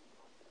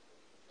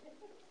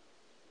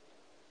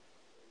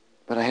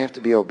 But I have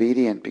to be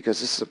obedient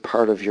because this is a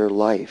part of your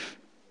life.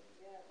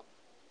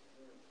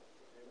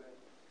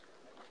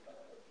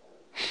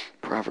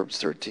 Proverbs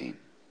 13.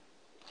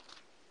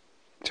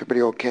 Is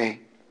everybody okay?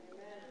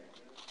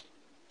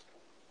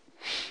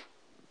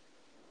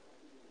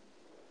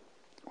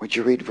 Would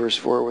you read verse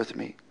 4 with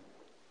me?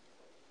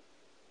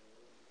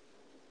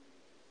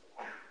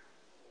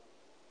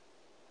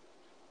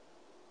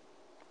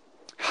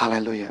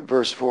 Hallelujah.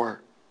 Verse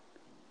 4.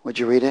 Would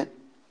you read it?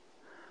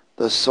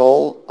 The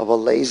soul of a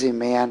lazy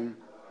man.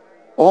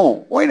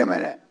 Oh, wait a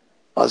minute.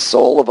 A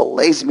soul of a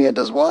lazy man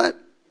does what?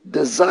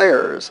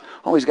 Desires.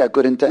 Oh, he's got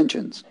good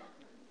intentions.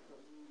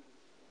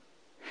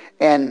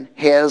 And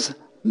has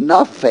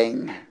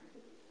nothing.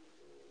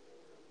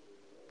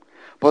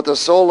 But the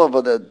soul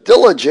of the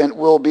diligent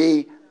will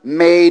be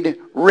made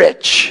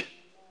rich.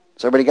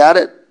 Has everybody got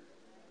it?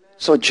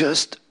 So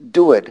just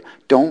do it.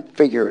 Don't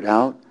figure it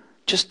out.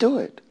 Just do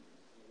it.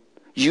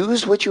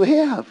 Use what you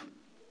have.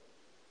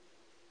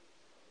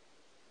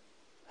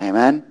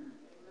 Amen?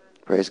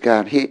 Praise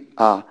God.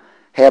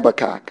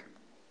 Habakkuk.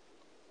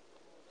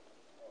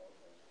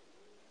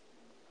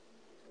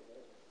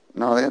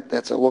 No,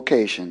 that's a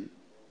location.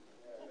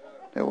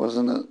 It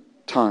wasn't a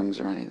tongues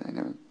or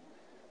anything.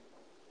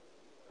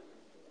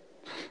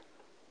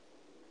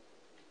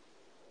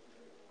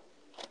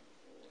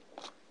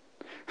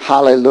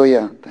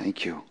 Hallelujah.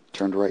 Thank you.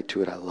 Turned right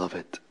to it. I love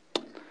it.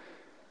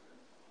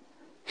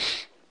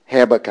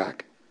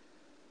 Habakkuk.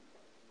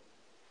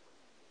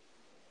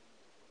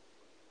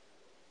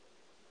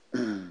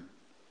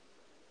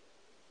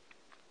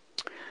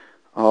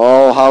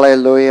 Oh,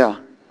 hallelujah.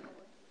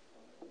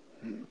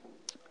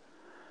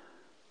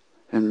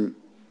 In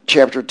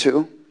chapter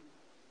 2,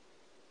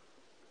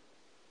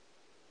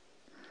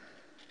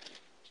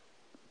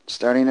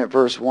 starting at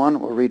verse 1,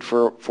 we'll read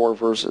for 4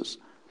 verses.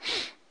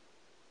 Is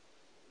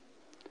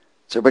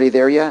everybody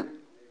there yet?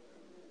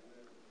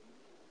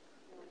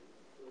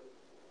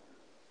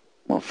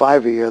 Well,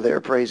 5 of you are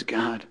there, praise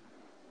God.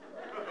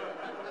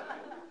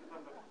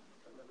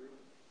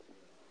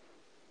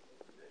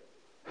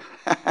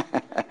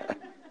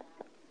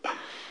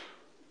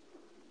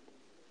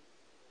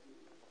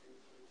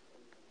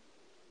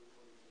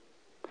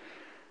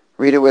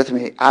 Read it with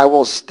me. I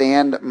will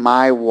stand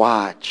my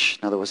watch.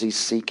 In other words, he's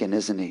seeking,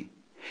 isn't he?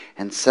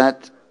 And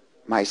set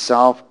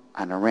myself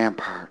on a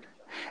rampart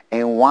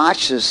and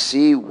watch to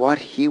see what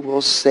he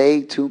will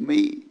say to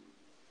me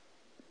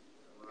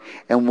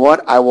and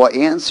what I will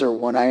answer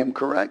when I am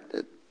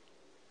corrected.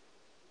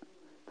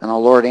 And the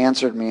Lord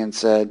answered me and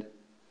said,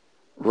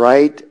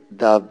 write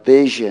the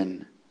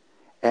vision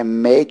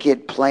and make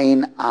it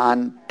plain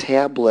on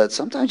tablets.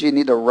 Sometimes you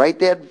need to write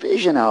that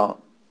vision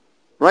out.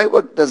 Write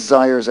what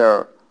desires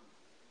are.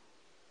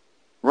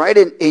 Write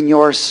it in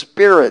your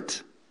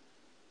spirit.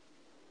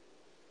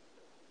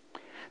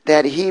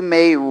 That he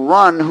may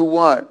run who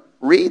what?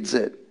 Reads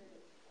it.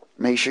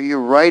 Make sure you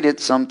write it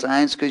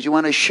sometimes because you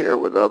want to share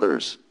with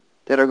others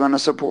that are going to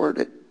support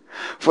it.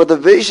 For the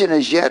vision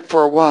is yet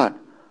for what?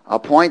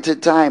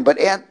 Appointed time. But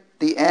at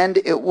the end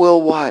it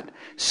will what?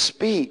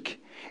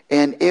 Speak.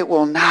 And it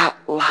will not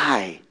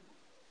lie.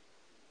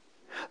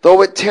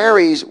 Though it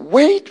tarries,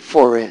 wait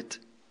for it.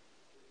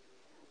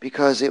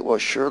 Because it will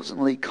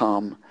surely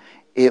come.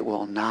 It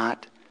will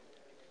not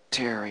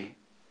tarry.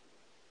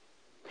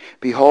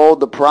 Behold,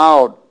 the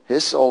proud,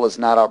 his soul is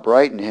not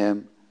upright in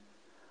him,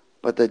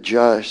 but the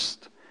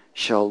just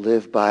shall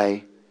live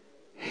by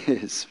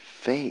his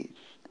faith.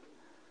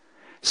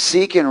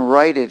 Seek and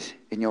write it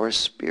in your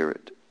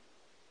spirit.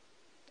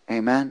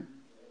 Amen?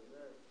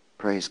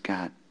 Praise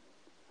God.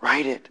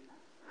 Write it.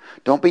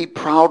 Don't be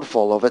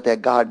proudful of it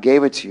that God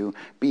gave it to you.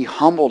 Be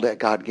humble that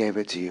God gave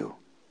it to you.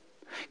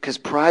 Because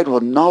pride will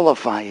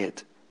nullify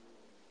it.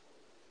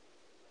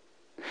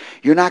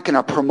 You're not going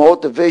to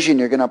promote the vision.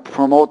 You're going to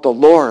promote the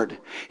Lord.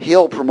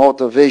 He'll promote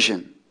the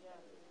vision.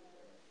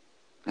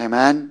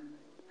 Amen?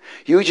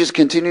 You just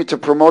continue to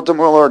promote the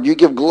Lord. You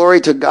give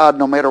glory to God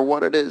no matter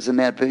what it is in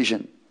that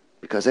vision.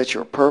 Because that's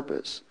your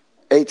purpose.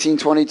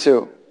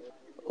 18:22.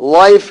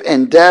 Life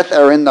and death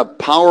are in the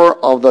power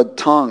of the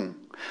tongue.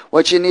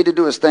 What you need to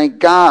do is thank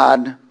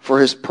God for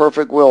his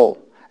perfect will.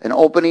 An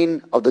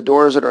opening of the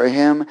doors that are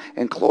him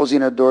and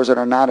closing of doors that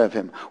are not of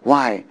him.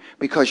 Why?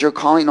 Because you're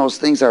calling those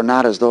things that are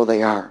not as though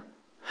they are.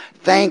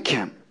 Thank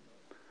him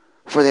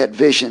for that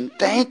vision.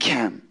 Thank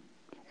him.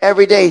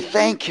 Every day,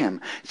 thank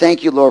him.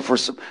 Thank you, Lord, for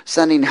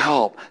sending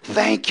help.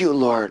 Thank you,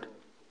 Lord.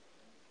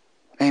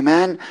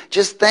 Amen?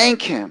 Just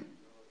thank him.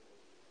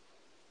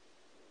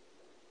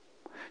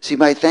 See,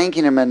 by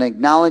thanking him and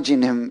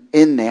acknowledging him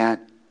in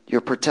that,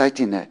 you're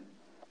protecting it.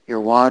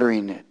 You're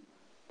watering it.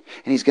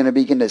 And he's going to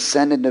begin to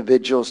send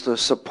individuals to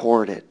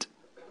support it.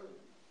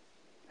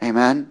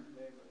 Amen?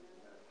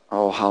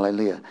 Oh,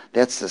 hallelujah.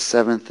 That's the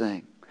seventh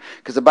thing.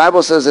 Because the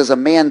Bible says, as a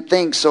man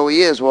thinks, so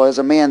he is. Well, as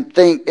a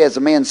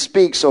man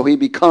speaks, so he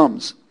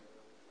becomes.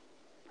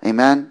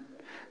 Amen?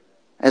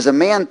 As a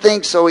man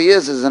thinks, so he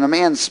is. As a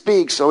man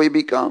speaks, so he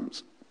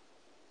becomes.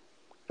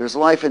 There's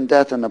life and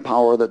death in the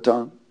power of the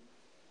tongue.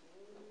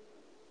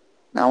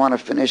 Now I want to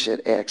finish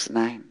at Acts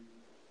 9.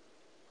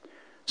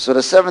 So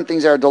the seven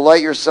things are: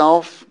 delight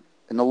yourself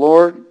in the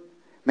Lord,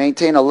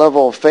 maintain a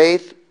level of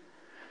faith,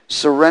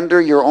 surrender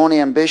your own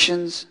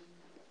ambitions,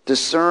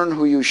 discern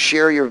who you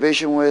share your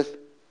vision with,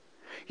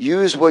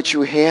 use what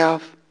you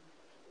have,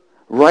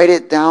 write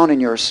it down in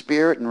your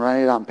spirit and write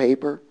it on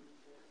paper,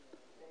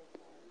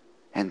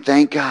 and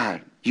thank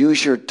God.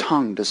 Use your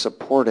tongue to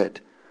support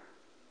it.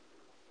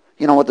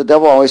 You know what the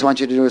devil always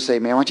wants you to do is say,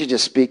 man, why don't you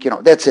just speak?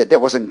 That's it.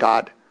 That wasn't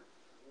God.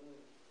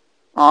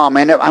 Oh,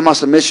 man, I must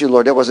have missed you,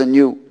 Lord. That wasn't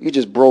you. You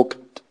just broke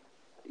it.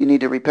 You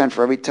need to repent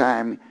for every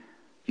time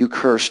you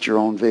cursed your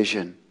own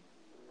vision.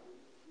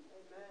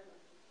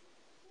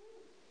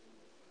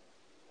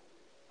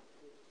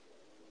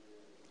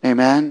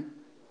 Amen?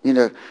 You need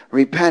to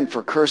repent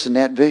for cursing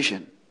that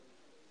vision.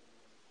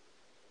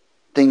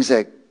 Things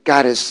that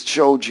God has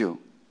showed you.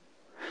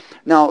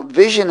 Now,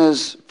 vision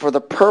is for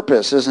the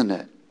purpose, isn't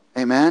it?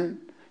 Amen?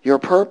 Your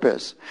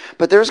purpose.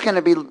 But there's going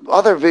to be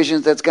other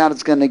visions that God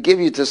is going to give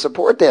you to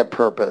support that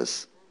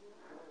purpose.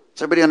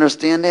 Does everybody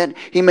understand that?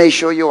 He may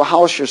show you a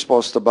house you're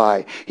supposed to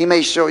buy. He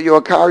may show you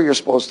a car you're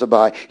supposed to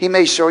buy. He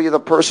may show you the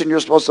person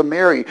you're supposed to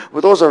marry.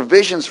 Well, those are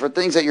visions for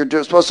things that you're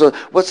supposed to.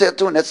 What's that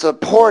doing? That's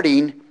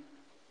supporting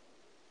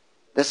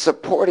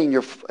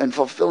your and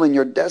fulfilling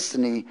your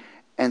destiny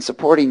and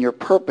supporting your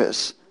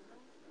purpose,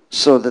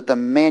 so that the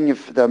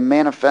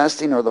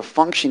manifesting or the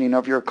functioning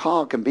of your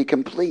call can be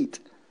complete.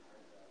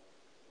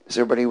 Is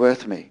everybody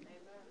with me?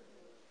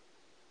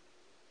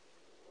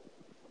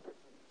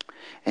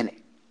 In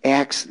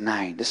Acts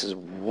 9, this is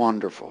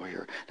wonderful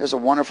here. There's a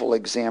wonderful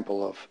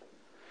example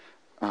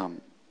of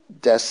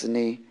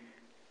destiny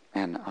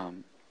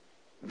and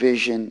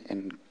vision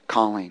and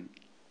calling.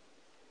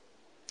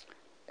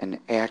 In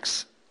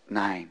Acts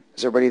 9.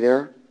 Is everybody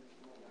there?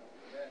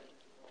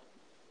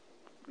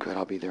 Good,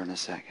 I'll be there in a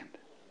second.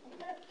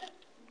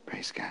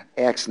 Praise God.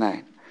 Acts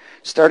 9.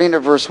 Starting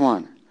at verse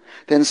 1.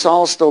 Then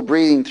Saul, still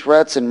breathing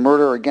threats and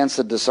murder against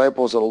the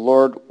disciples of the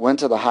Lord, went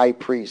to the high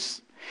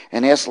priest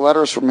and asked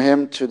letters from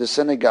him to the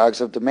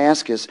synagogues of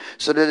Damascus,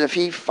 so that if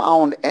he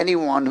found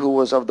anyone who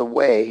was of the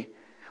way,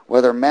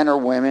 whether men or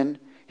women,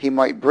 he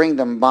might bring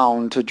them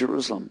bound to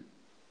Jerusalem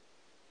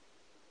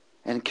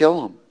and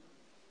kill them.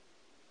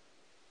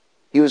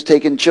 He was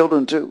taking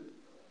children too.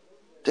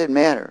 Didn't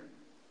matter.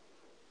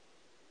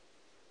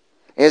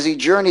 As he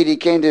journeyed, he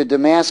came to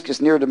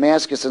Damascus, near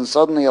Damascus, and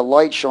suddenly a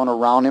light shone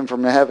around him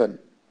from heaven.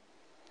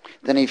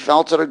 Then he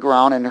fell to the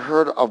ground and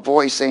heard a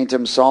voice saying to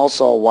him, Saul,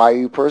 Saul, why are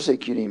you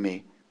persecuting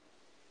me?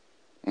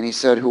 And he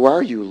said, "Who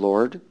are you,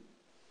 Lord?"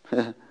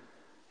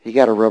 He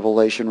got a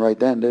revelation right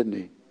then, didn't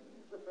he?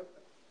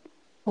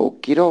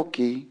 Okie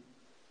dokie.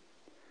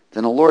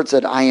 Then the Lord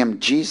said, "I am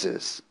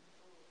Jesus."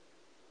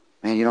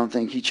 Man, you don't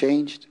think he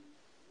changed?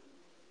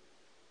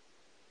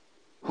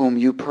 Whom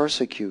you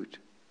persecute.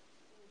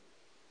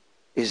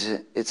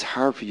 It's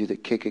hard for you to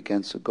kick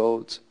against the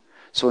goads.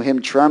 So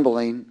him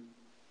trembling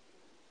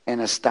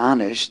and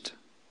astonished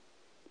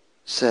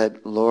said,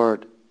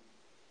 "Lord,"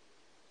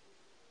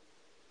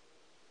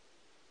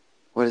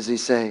 what does he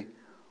say?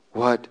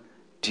 "What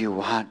do you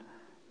want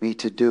me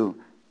to do?"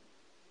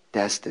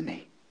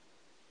 Destiny.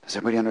 Does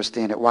everybody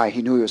understand it? Why?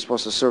 He knew he was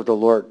supposed to serve the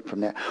Lord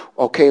from that.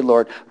 Okay,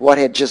 Lord, what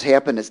had just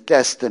happened is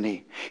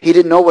destiny. He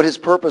didn't know what his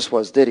purpose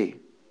was, did he?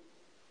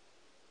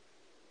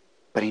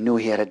 But he knew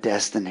he had a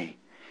destiny.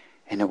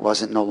 And it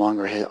wasn't no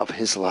longer of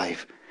his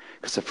life.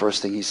 Because the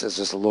first thing he says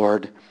is,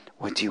 "Lord,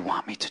 what do you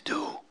want me to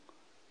do?"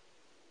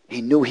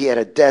 He knew he had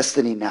a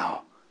destiny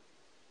now.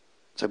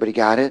 Has everybody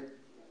got it?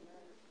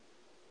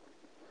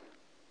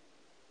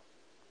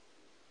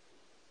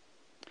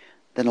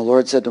 Then the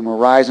Lord said to him,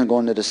 "Arise and go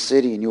into the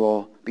city, and you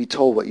will be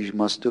told what you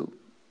must do."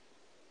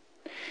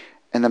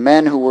 And the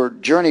men who were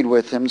journeyed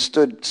with him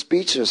stood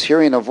speechless,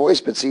 hearing a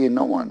voice but seeing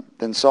no one.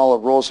 Then Saul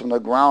arose from the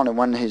ground, and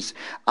when his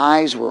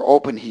eyes were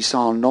opened, he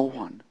saw no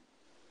one.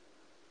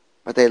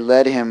 But they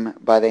led him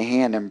by the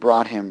hand and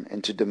brought him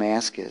into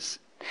Damascus.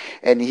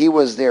 And he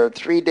was there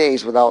 3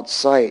 days without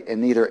sight,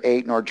 and neither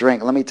ate nor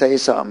drank. Let me tell you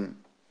something.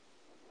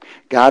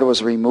 God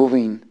was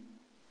removing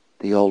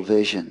the old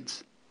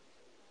visions.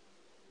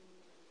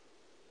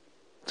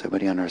 Does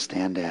everybody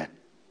understand that?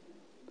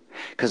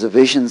 Because the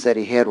visions that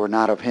he had were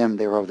not of him,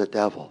 they were of the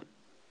devil.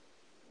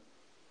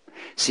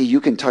 See, you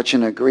can touch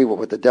and agree with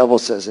what the devil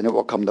says, and it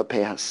will come to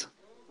pass.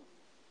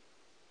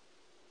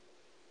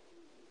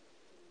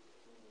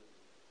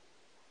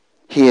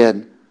 He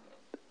had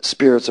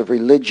spirits of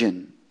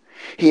religion.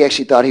 He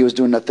actually thought he was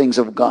doing the things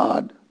of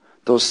God.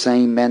 Those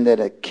same men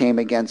that came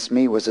against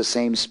me was the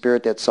same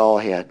spirit that Saul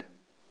had.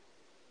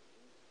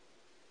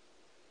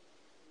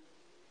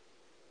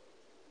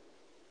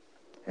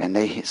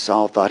 And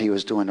Saul thought he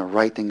was doing the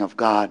right thing of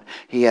God.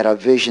 He had a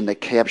vision to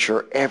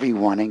capture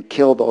everyone and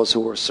kill those who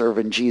were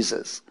serving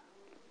Jesus.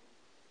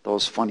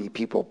 Those funny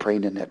people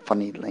praying in that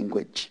funny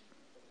language.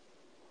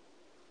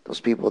 Those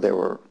people that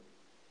were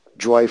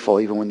joyful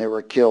even when they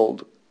were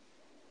killed.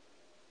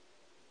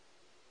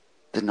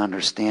 Didn't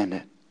understand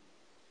it.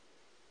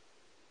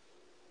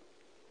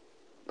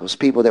 Those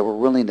people that were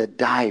willing to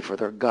die for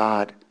their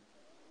God.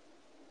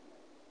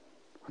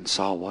 When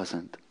Saul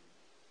wasn't.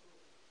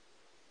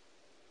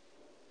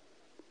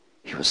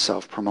 He was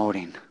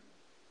self-promoting,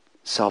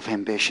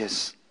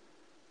 self-ambitious,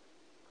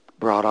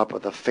 brought up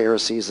with the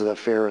Pharisees of the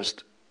Pharisees.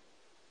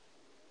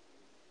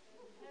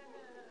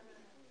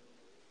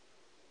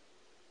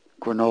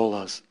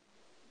 Granolas.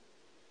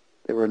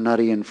 They were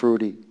nutty and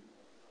fruity,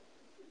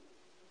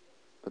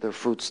 but their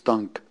fruit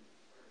stunk.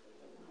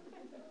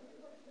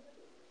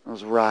 It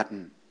was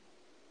rotten.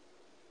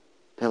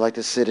 They liked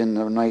to sit in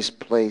their nice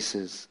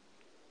places.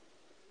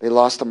 They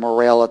lost the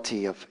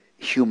morality of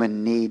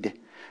human need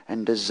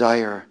and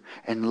desire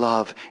and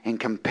love and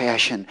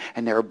compassion,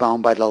 and they were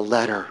bound by the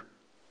letter.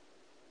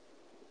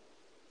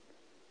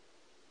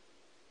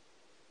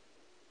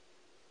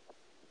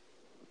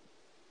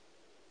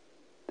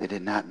 They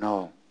did not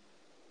know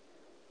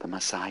the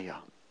Messiah.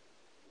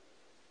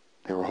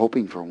 They were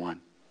hoping for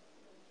one,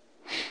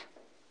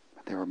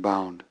 but they were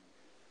bound.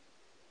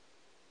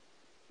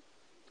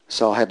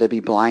 Saul had to be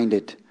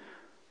blinded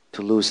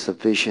to lose the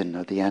vision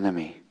of the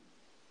enemy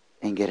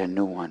and get a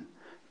new one.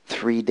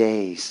 3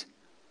 days.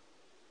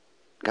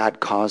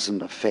 God caused him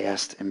to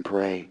fast and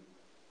pray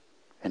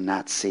and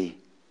not see.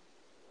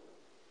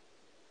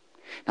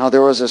 Now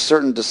there was a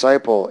certain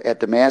disciple at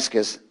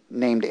Damascus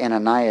named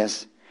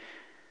Ananias,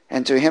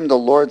 and to him the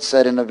Lord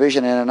said in a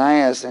vision,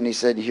 "Ananias," and he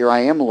said, "Here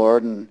I am,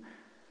 Lord." And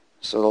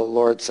so the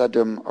Lord said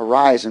to him,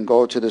 "Arise and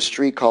go to the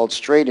street called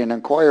Straight, and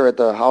inquire at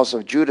the house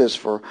of Judas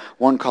for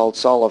one called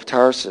Saul of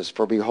Tarsus,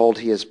 for behold,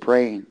 he is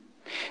praying.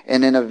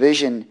 And in a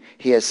vision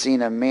he has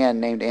seen a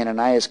man named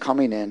Ananias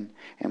coming in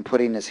and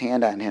putting his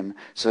hand on him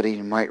so that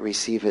he might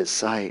receive his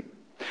sight."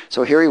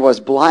 So here he was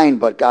blind,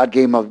 but God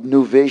gave him a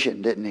new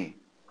vision, didn't he?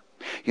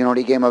 You know what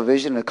he gave him a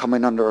vision? Of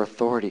coming under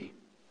authority.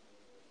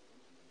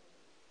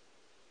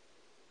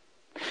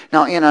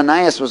 Now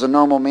Ananias was a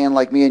normal man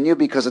like me and you,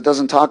 because it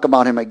doesn't talk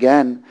about him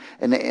again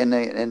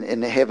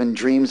in having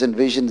dreams and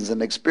visions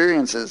and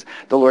experiences.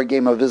 The Lord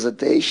gave him a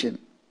visitation.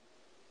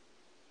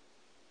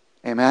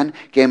 Amen?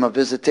 Gave him a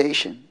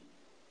visitation.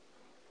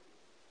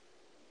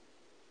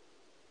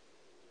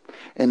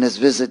 In this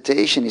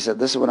visitation, he said,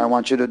 "This is what I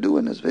want you to do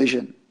in this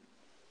vision."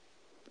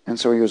 And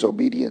so he was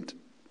obedient.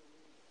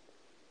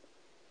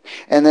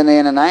 And then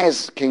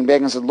Ananias came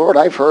back and said, "Lord,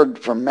 I've heard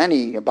from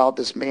many about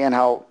this man,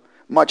 how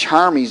much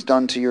harm he's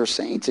done to your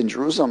saints in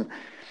Jerusalem.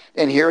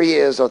 And here he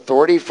is,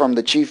 authority from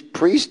the chief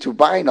priest to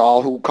bind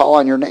all who call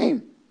on your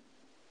name."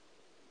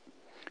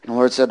 And the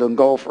Lord said to him,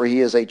 "Go, for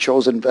he is a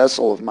chosen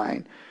vessel of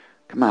mine."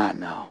 Come on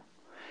now.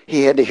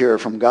 He had to hear it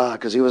from God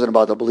because he wasn't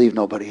about to believe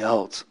nobody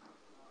else.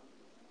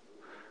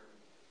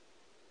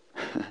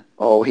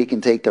 Oh, he can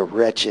take the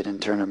wretched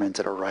and turn them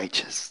into the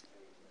righteous.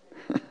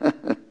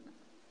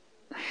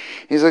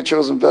 He's a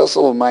chosen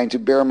vessel of mine to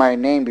bear my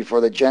name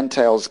before the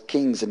Gentiles,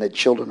 kings, and the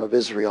children of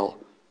Israel.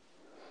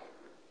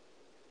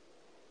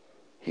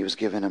 He was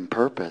given him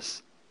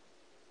purpose.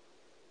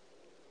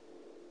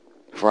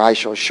 For I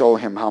shall show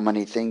him how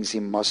many things he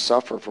must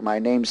suffer for my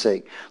name's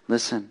sake.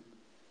 Listen,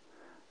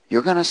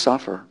 you're going to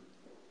suffer.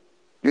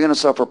 You're going to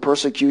suffer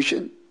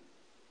persecution.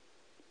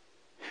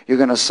 You're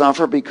going to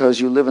suffer because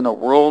you live in a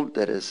world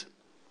that is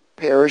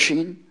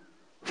perishing,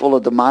 full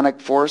of demonic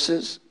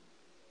forces,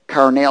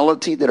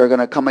 carnality that are going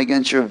to come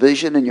against your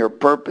vision and your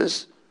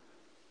purpose,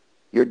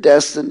 your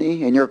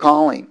destiny, and your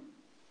calling.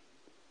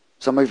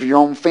 Some of your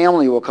own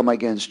family will come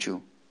against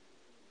you.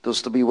 They'll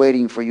still be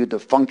waiting for you to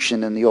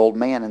function in the old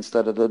man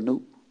instead of the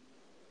new.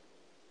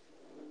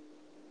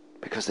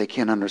 Because they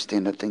can't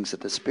understand the things of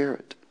the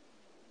Spirit.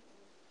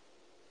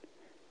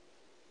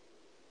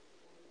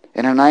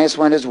 And Ananias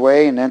went his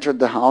way and entered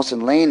the house,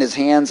 and laying his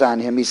hands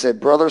on him, he said,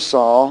 Brother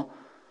Saul,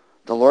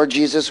 the Lord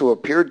Jesus, who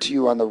appeared to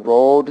you on the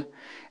road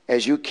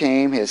as you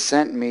came, has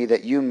sent me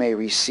that you may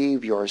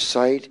receive your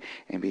sight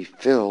and be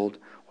filled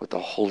with the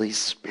Holy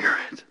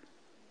Spirit.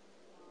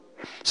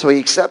 So he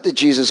accepted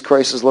Jesus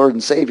Christ as Lord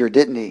and Savior,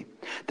 didn't he?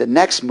 The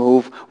next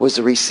move was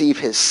to receive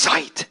his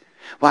sight.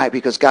 Why?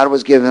 Because God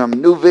was giving him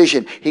new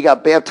vision. He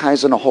got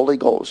baptized in the Holy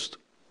Ghost.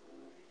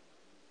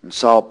 And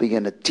Saul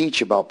began to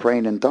teach about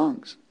praying in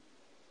tongues.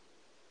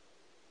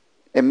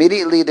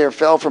 Immediately there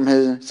fell from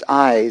his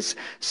eyes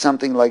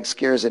something like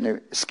scales,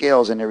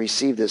 and he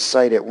received his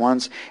sight at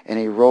once, and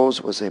he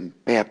rose, was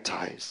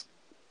baptized.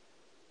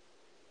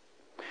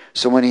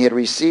 So when he had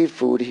received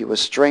food, he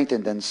was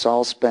strengthened, and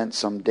Saul spent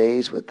some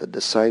days with the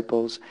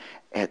disciples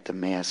at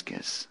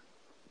Damascus.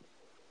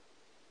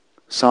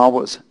 Saul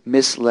was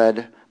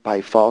misled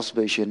by false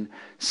vision,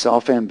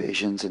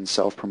 self-ambitions, and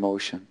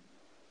self-promotion.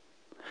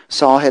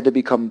 Saul had to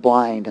become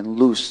blind and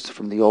loosed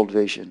from the old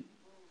vision.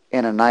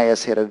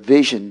 Ananias had a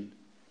vision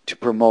to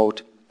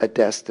promote a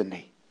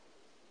destiny.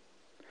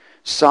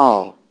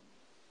 Saul,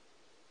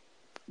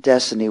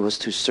 destiny was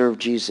to serve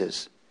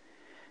Jesus.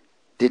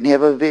 Didn't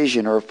have a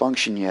vision or a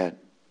function yet.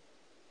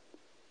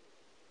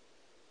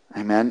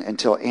 Amen.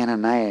 Until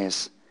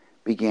Ananias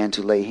began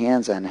to lay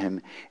hands on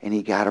him and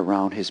he got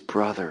around his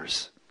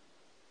brothers.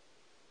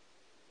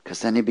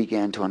 Because then he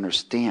began to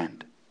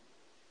understand.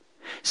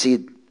 See,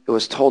 it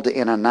was told to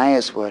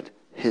Ananias what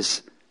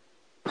his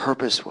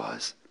purpose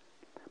was,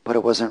 but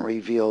it wasn't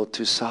revealed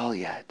to Saul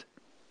yet.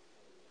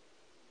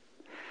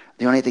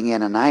 The only thing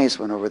Ananias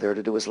went over there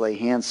to do was lay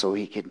hands so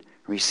he could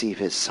receive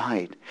his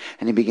sight.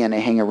 And he began to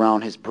hang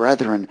around his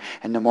brethren,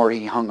 and the more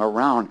he hung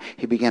around,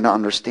 he began to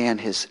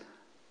understand his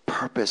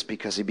purpose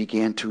because he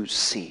began to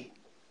see.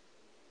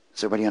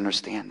 Does everybody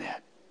understand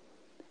that?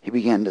 He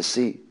began to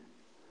see.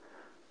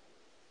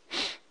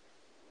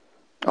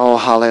 Oh,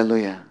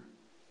 hallelujah.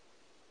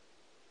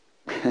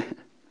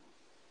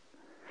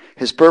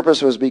 His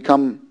purpose was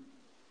become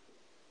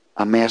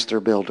a master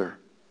builder.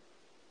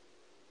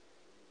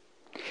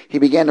 He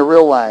began to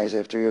realize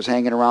after he was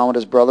hanging around with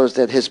his brothers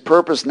that his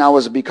purpose now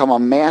was to become a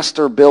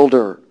master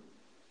builder.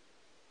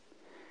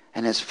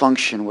 And his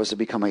function was to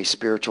become a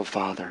spiritual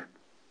father.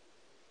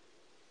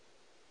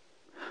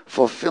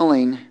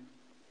 Fulfilling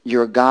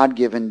your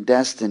God-given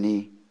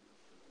destiny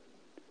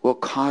will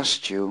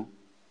cost you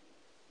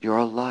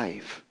your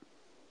life.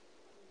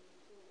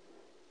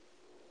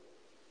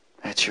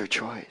 That's your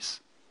choice.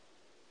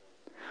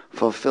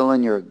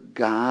 Fulfilling your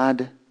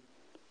God-purposed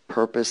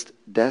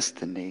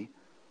destiny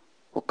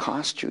will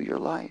cost you your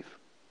life.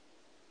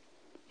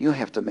 You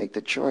have to make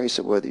the choice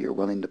of whether you're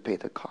willing to pay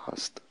the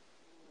cost.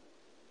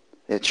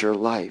 It's your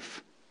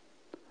life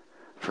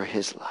for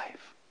his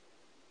life.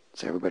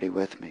 Is everybody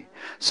with me?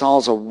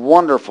 Saul's a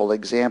wonderful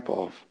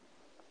example of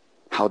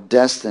how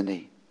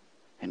destiny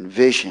and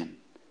vision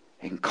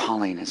and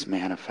calling is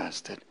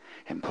manifested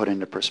and put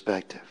into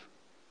perspective.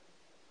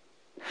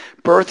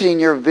 Birthing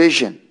your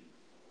vision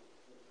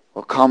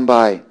will come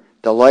by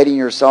delighting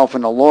yourself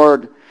in the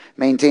Lord,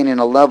 maintaining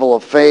a level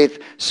of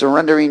faith,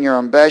 surrendering your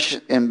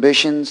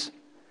ambitions,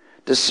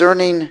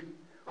 discerning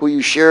who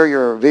you share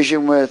your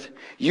vision with,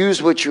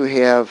 use what you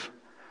have,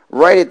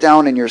 write it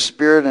down in your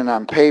spirit and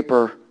on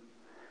paper,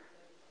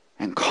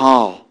 and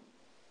call,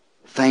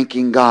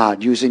 thanking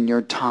God, using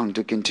your tongue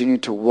to continue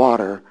to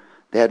water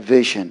that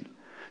vision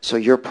so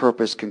your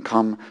purpose can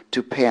come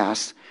to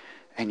pass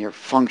and your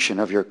function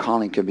of your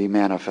calling can be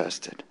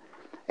manifested.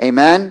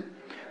 Amen?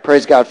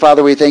 Praise God.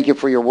 Father, we thank you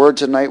for your word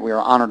tonight. We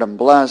are honored and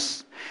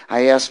blessed.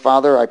 I ask,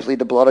 Father, I plead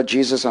the blood of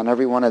Jesus on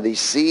every one of these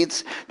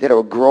seeds that it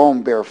will grow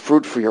and bear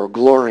fruit for your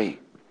glory.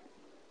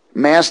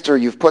 Master,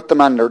 you've put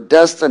them on their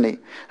destiny.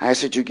 I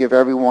ask that you give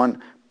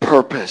everyone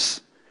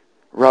purpose,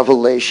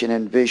 revelation,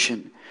 and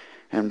vision,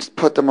 and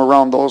put them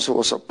around those who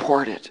will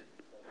support it,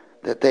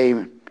 that they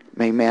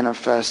may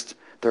manifest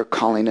their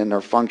calling and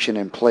their function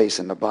and place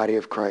in the body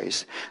of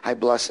Christ. I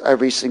bless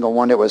every single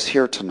one that was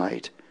here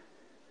tonight.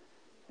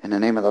 In the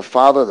name of the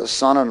Father, the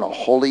Son, and the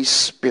Holy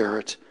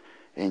Spirit.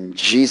 In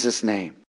Jesus' name.